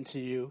truth into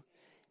you.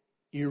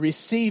 You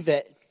receive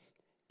it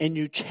and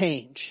you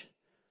change.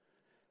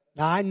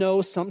 Now I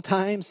know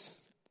sometimes,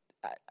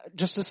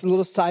 just this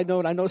little side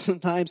note, I know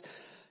sometimes,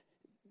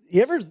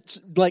 you ever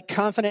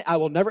confident, I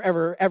will never,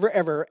 ever, ever,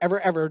 ever, ever,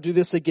 ever do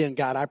this again,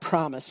 God, I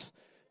promise.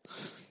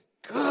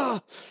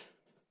 Ugh.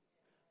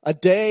 A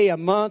day, a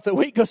month, a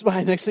week goes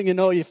by, next thing you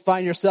know, you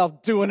find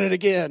yourself doing it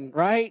again,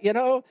 right?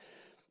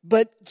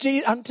 But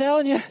gee, I'm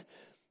telling you,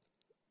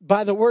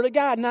 by the Word of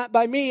God, not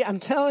by me, I'm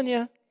telling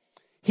you,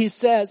 He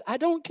says, I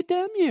don't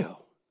condemn you.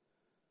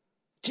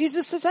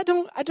 Jesus says, I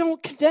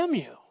don't condemn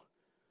you.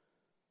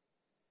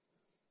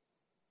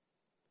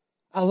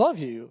 I love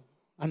you.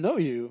 I know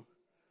you.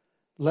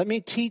 Let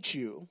me teach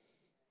you.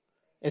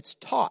 It's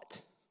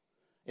taught.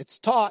 It's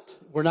taught.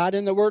 We're not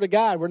in the Word of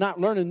God. We're not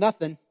learning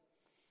nothing.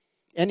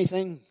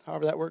 Anything,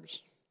 however that works.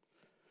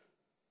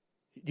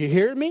 You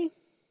hear me?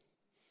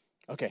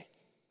 Okay.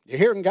 You're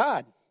hearing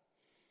God.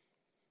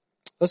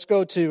 Let's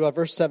go to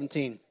verse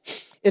 17.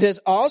 It is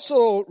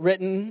also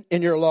written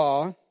in your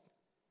law.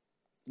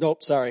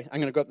 Nope, sorry. I'm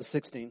going to go up to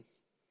 16.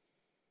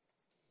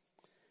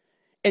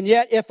 And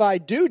yet if I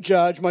do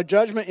judge, my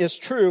judgment is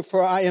true,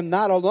 for I am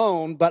not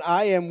alone, but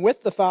I am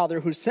with the Father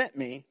who sent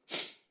me.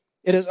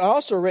 It is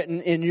also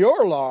written in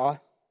your law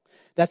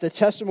that the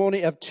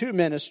testimony of two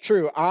men is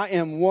true. I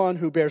am one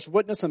who bears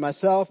witness of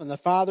myself, and the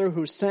Father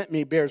who sent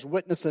me bears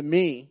witness of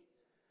me.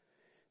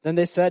 Then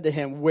they said to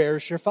him,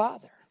 where's your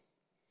Father?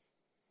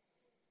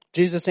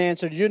 Jesus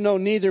answered, you know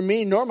neither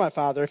me nor my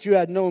Father. If you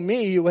had known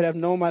me, you would have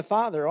known my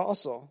Father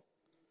also.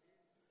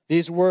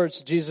 These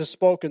words Jesus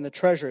spoke in the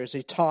treasury as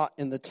he taught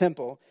in the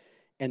temple,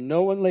 and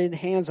no one laid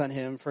hands on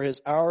him, for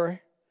his hour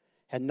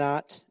had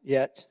not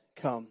yet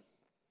come.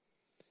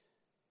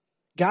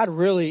 God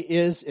really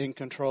is in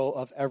control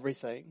of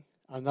everything.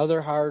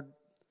 Another hard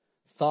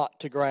thought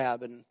to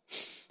grab, and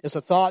it's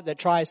a thought that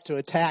tries to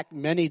attack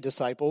many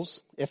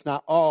disciples, if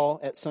not all,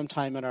 at some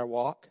time in our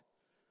walk.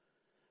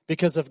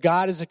 Because if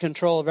God is in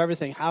control of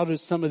everything, how do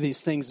some of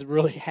these things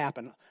really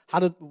happen?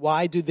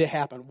 Why do they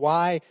happen?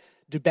 Why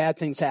do bad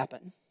things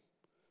happen?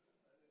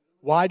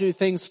 Why do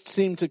things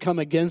seem to come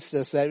against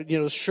us?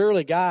 That,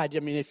 surely God,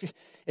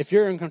 if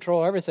you're in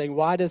control of everything,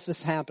 why does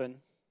this happen?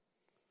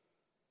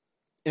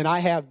 And I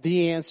have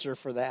the answer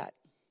for that.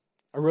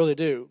 I really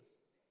do.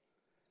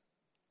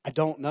 I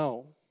don't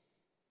know.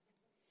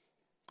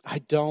 I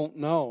don't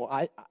know.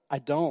 I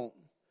don't.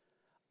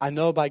 I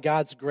know by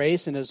God's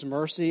grace and His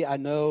mercy, I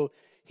know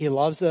He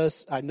loves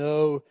us. I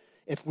know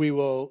if we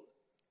will,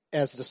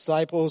 as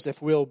disciples,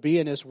 if we'll be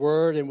in His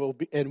Word and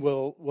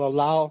we'll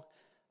allow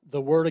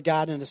the Word of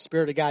God and the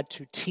Spirit of God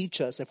to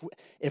teach us,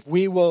 if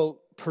we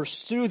will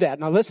pursue that.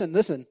 Now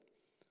listen.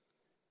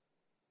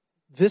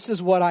 This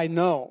is what I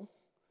know.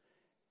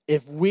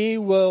 If we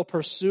will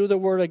pursue the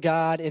Word of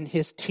God and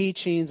His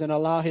teachings and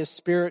allow His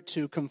Spirit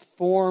to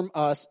conform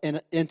us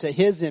into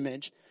His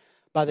image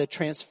by the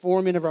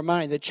transforming of our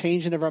mind, the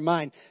changing of our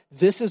mind,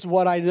 this is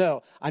what I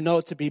know. I know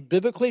it to be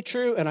biblically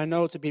true, and I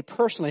know it to be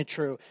personally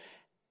true.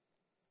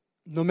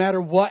 No matter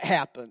what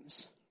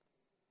happens,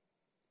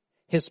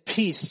 His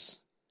peace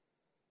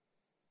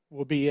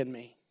will be in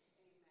me.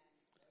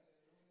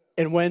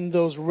 And when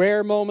those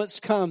rare moments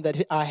come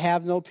that I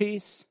have no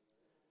peace,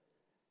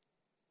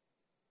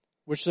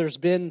 which there's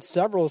been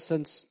several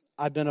since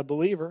I've been a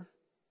believer,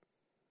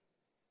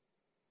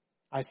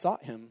 I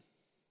sought Him.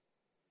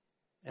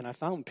 And I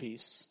found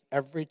peace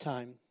every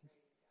time.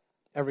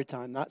 Every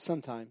time, not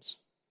sometimes.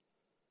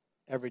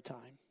 Every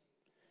time.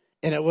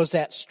 And it was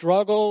that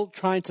struggle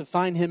trying to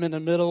find Him in the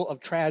middle of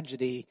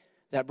tragedy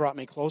that brought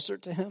me closer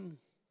to Him.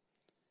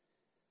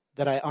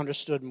 That I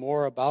understood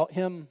more about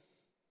Him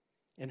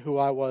and who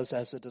I was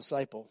as a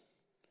disciple.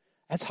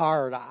 That's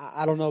hard.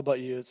 I don't know about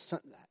you. It's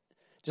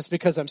just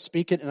because I'm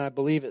speaking and I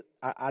believe it,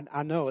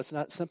 I know it's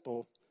not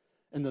simple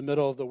in the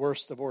middle of the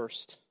worst of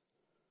worst.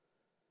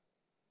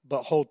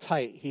 But hold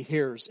tight. He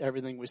hears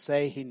everything we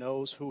say. He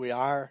knows who we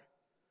are.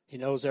 He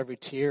knows every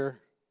tear.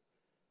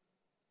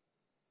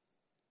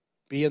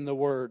 Be in the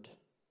Word.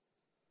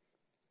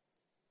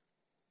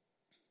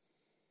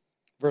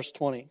 Verse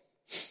 20.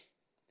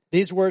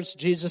 These words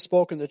Jesus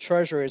spoke in the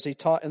treasury as He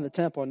taught in the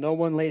temple. No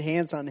one laid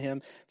hands on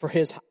Him, for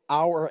His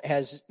hour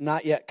has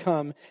not yet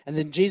come. And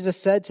then Jesus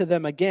said to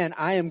them again,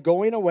 I am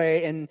going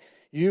away, and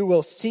you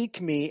will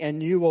seek me,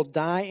 and you will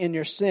die in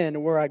your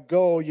sin. Where I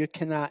go, you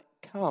cannot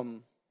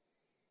come.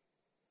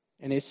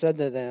 And He said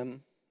to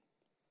them,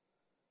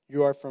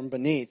 you are from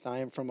beneath, I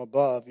am from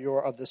above. You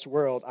are of this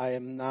world, I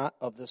am not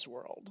of this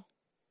world.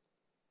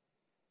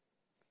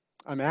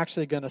 I'm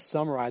actually going to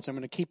summarize. I'm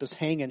going to keep us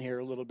hanging here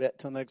a little bit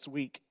till next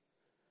week.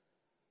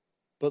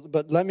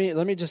 But let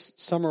me just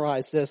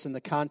summarize this in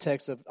the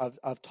context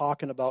of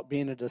talking about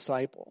being a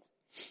disciple.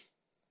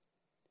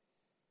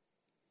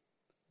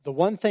 The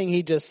one thing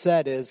He just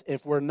said is,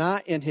 if we're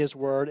not in His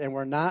Word and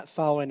we're not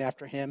following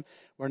after Him,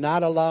 we're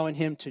not allowing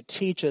Him to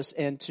teach us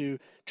and to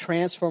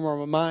transform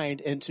our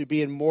mind into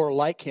being more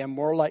like Him,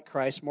 more like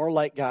Christ, more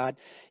like God.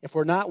 If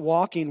we're not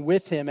walking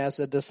with Him as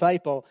a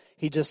disciple,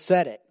 He just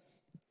said it.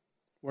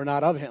 We're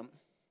not of Him.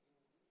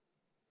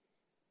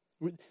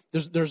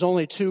 There's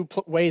only two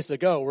ways to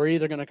go. We're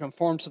either going to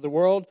conform to the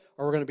world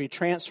or we're going to be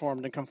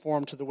transformed and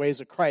conform to the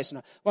ways of Christ. And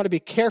I want to be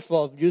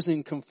careful of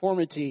using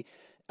conformity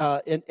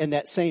in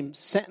that same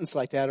sentence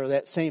like that or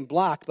that same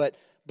block, but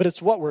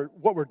it's what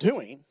we're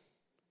doing.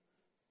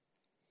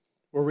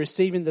 We're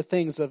receiving the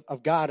things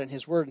of God and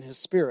His Word and His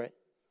Spirit.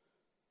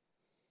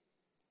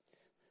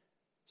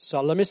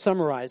 So let me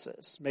summarize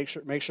this. Make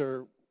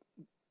sure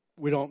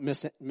we don't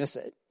miss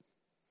it.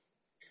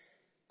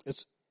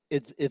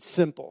 It's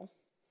simple.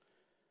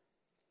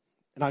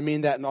 And I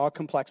mean that in all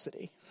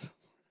complexity.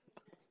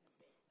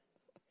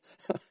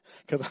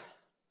 Because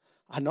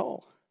I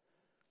know.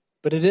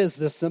 But it is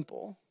this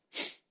simple.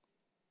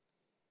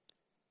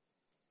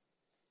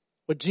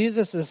 What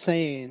Jesus is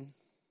saying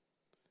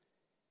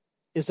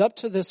is up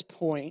to this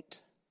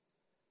point,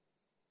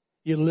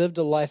 you lived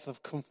a life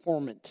of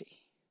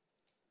conformity.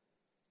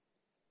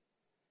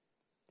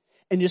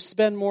 And you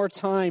spend more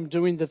time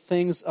doing the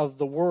things of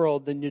the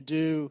world than you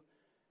do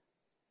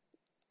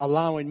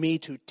allowing me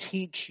to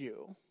teach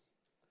you.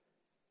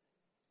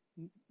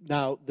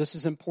 Now, this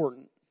is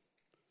important.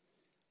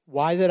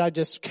 Why did I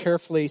just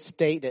carefully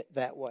state it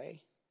that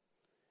way?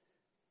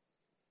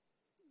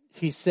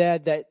 He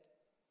said that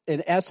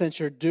in essence,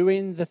 you're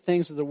doing the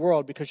things of the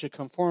world because you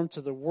conform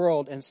to the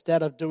world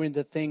instead of doing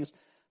the things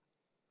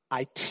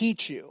I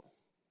teach you.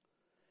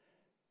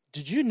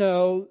 Did you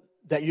know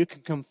that you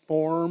can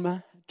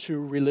conform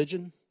to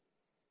religion?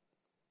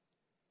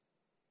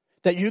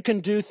 That you can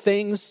do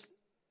things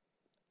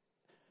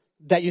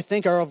that you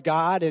think are of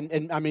God,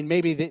 and I mean,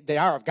 maybe they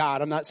are of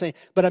God, I'm not saying,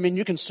 but I mean,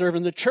 you can serve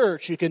in the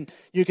church, you can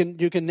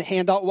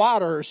hand out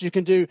waters, you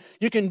can do,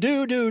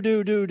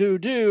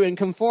 and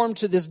conform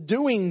to this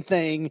doing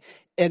thing,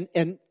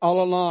 and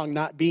all along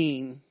not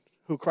being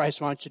who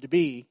Christ wants you to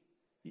be.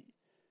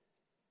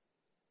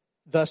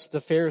 Thus the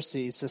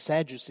Pharisees, the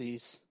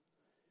Sadducees.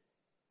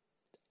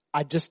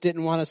 I just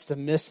didn't want us to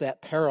miss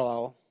that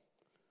parallel,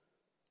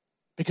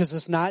 because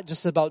it's not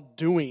just about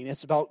doing,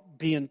 it's about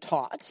being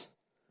taught.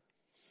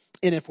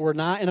 And if we're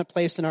not in a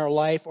place in our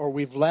life, or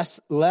we've left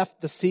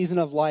the season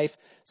of life,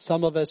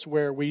 some of us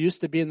where we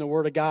used to be in the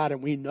Word of God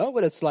and we know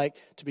what it's like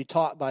to be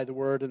taught by the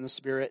Word and the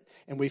Spirit,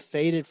 and we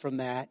faded from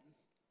that,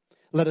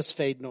 let us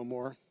fade no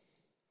more.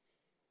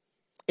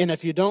 And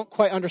if you don't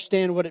quite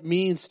understand what it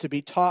means to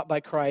be taught by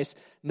Christ,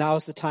 now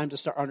is the time to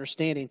start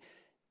understanding.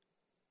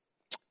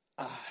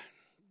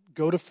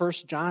 Go to 1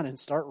 John and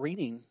start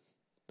reading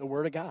the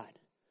Word of God.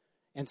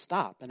 And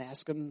stop and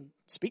ask Him,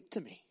 speak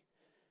to me.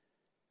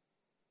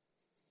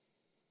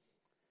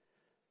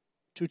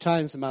 2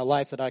 times in my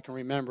life that I can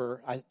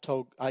remember, I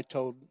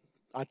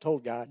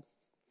told God,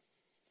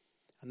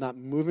 I'm not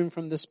moving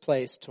from this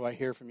place till I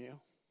hear from you.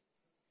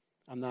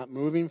 I'm not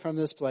moving from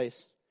this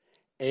place.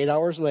 8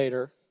 hours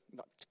later,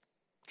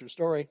 true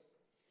story,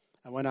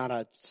 I went on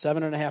a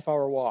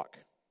 7.5-hour walk.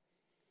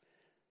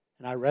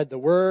 And I read the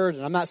Word,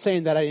 and I'm not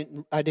saying that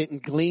I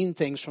didn't glean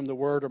things from the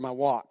Word or my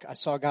walk. I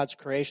saw God's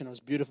creation. It was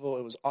beautiful.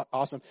 It was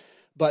awesome.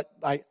 But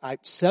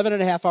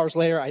 7.5 hours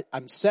later,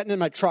 I'm sitting in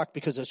my truck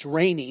because it's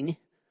raining,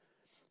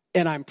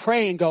 and I'm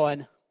praying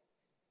going,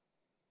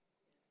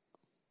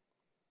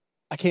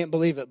 I can't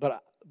believe it,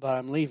 but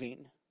I'm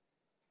leaving.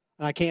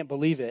 And I can't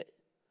believe it.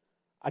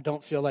 I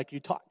don't feel like you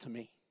talked to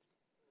me.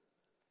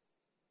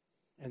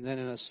 And then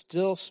in a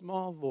still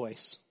small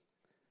voice,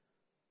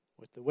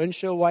 with the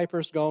windshield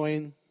wipers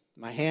going,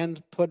 my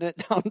hand putting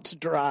it down to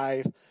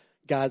dry,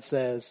 God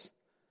says,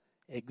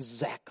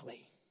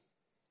 exactly.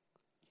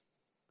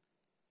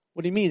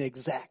 What do you mean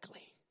exactly?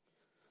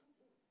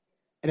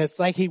 And it's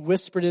like He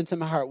whispered into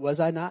my heart, was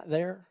I not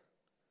there?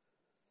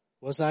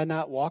 Was I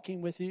not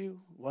walking with you?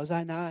 Was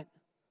I not?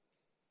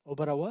 Oh,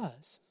 but I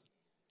was.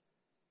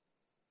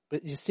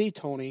 But you see,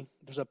 Tony,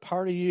 there's a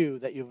part of you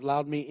that you've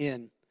allowed me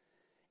in,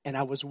 and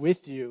I was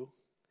with you,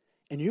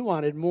 and you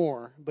wanted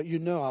more, but you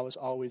know I was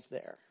always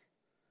there.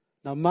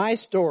 Now, my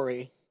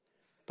story,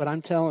 but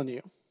I'm telling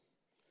you.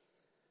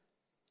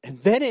 And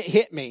then it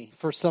hit me,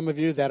 for some of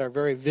you that are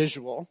very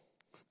visual.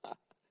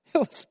 It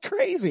was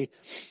crazy.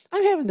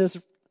 I'm having this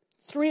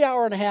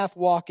 3.5-hour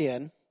walk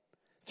in,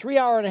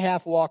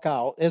 3.5-hour walk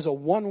out. It was a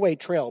one-way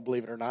trail,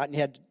 believe it or not, and you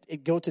had to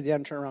go to the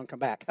end, turn around, come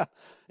back.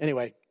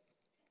 Anyway,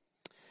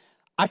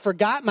 I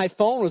forgot my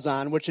phone was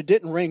on, which it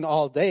didn't ring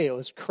all day. It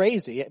was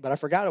crazy, but I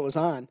forgot it was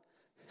on.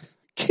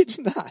 Kid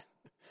you not.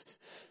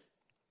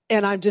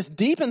 And I'm just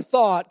deep in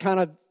thought, kind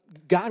of,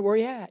 God, where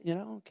you at? You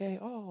know, okay,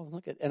 oh,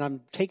 look at, and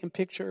I'm taking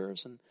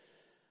pictures,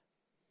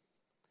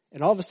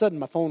 and all of a sudden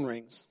my phone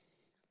rings.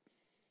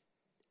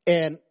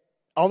 And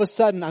all of a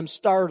sudden I'm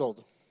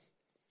startled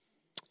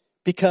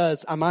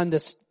because I'm on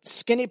this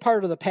skinny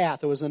part of the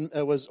path. It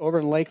was over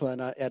in Lakeland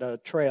at a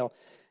trail.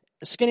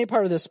 A skinny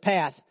part of this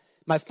path.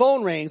 My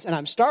phone rings and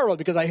I'm startled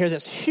because I hear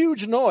this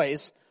huge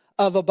noise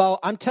of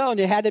about, I'm telling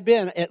you, it had to be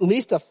at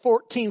least a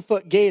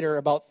 14-foot gator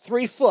about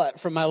 3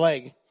 foot from my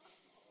leg.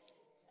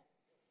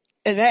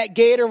 And that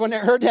gator, when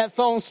it heard that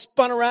phone,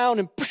 spun around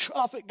and push,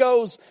 off it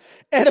goes.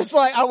 And it's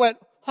like, I went,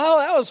 oh,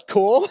 that was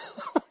cool.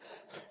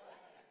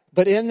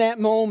 But in that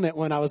moment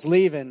when I was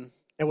leaving,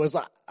 it was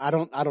like, I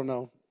don't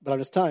know, but I'm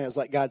just telling you, it's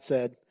like God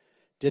said,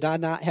 did I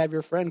not have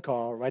your friend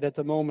call right at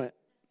the moment?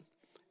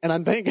 And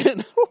I'm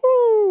thinking,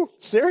 whoo,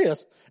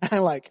 serious. And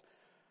I'm like,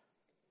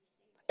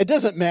 it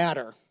doesn't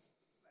matter.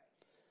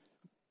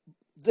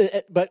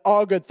 But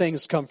all good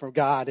things come from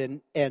God.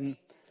 And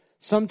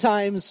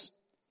sometimes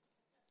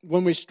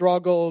when we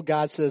struggle,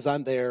 God says,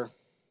 I'm there.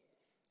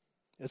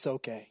 It's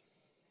okay.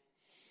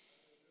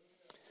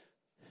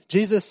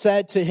 Jesus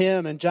said to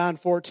him in John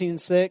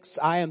 14:6,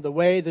 I am the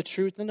way, the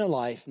truth, and the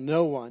life.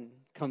 No one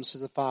comes to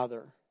the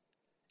Father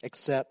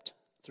except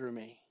through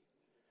me.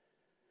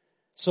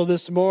 So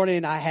this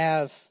morning I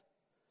have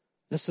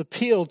this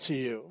appeal to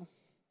you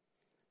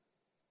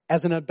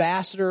as an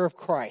ambassador of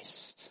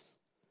Christ.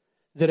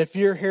 That if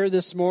you're here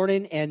this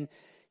morning and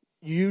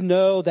you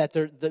know that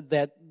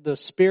the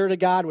Spirit of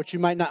God, which you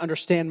might not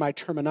understand my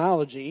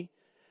terminology,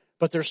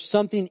 but there's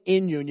something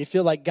in you and you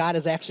feel like God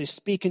is actually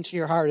speaking to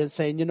your heart and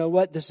saying, you know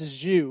what, this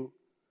is you.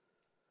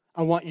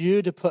 I want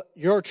you to put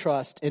your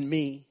trust in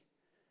me.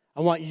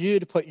 I want you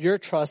to put your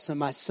trust in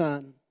my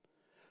Son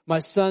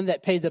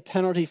that paid the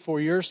penalty for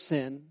your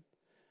sin.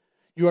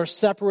 You are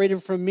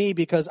separated from me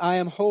because I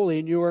am holy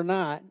and you are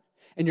not.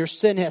 And your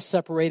sin has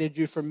separated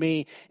you from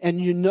me.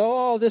 And you know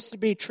all this to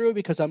be true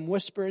because I'm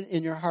whispering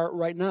in your heart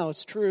right now.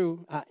 It's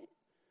true.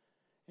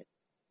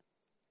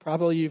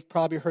 You've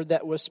probably heard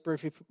that whisper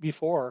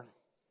before.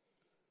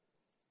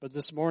 But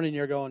this morning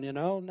you're going,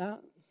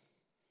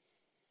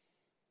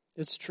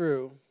 it's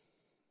true.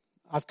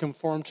 I've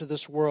conformed to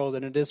this world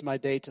and it is my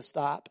day to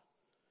stop.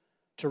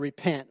 To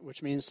repent,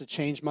 which means to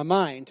change my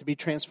mind, to be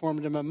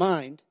transformed in my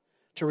mind.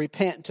 To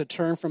repent, to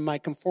turn from my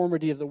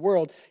conformity of the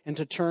world and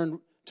to turn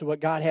to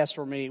what God has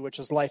for me, which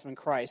is life in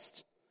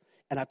Christ.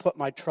 And I put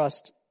my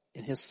trust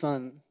in His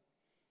Son.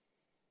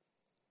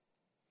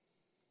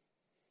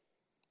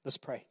 Let's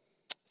pray.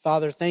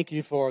 Father, thank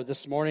you for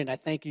this morning. I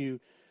thank you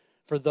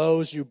for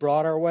those you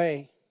brought our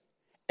way.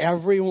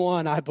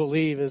 Everyone, I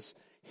believe, is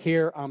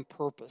here on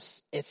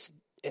purpose. It's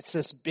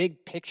this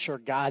big picture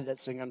God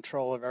that's in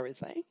control of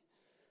everything.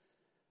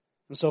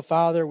 And so,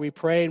 Father, we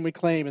pray and we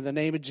claim in the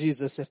name of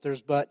Jesus, if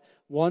there's but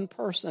one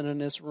person in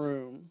this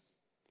room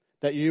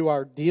that you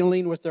are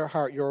dealing with their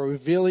heart, you're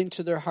revealing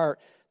to their heart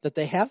that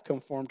they have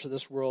conformed to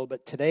this world,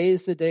 but today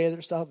is the day of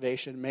their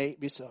salvation, may it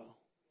be so.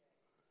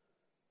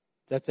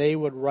 That they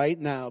would right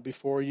now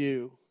before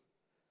you,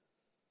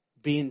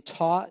 being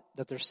taught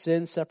that their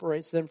sin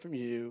separates them from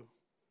you,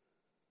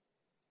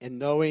 and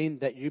knowing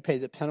that you pay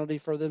the penalty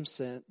for their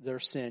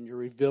sin, you're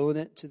revealing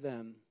it to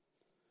them.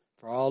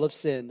 For all have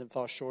sinned and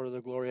fall short of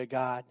the glory of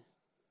God.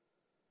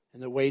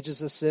 And the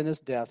wages of sin is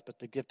death, but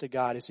the gift of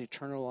God is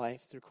eternal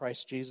life through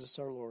Christ Jesus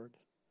our Lord.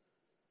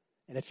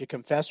 And if you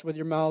confess with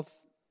your mouth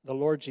the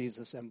Lord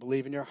Jesus and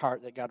believe in your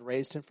heart that God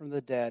raised him from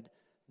the dead,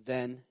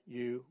 then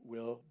you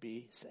will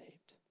be saved.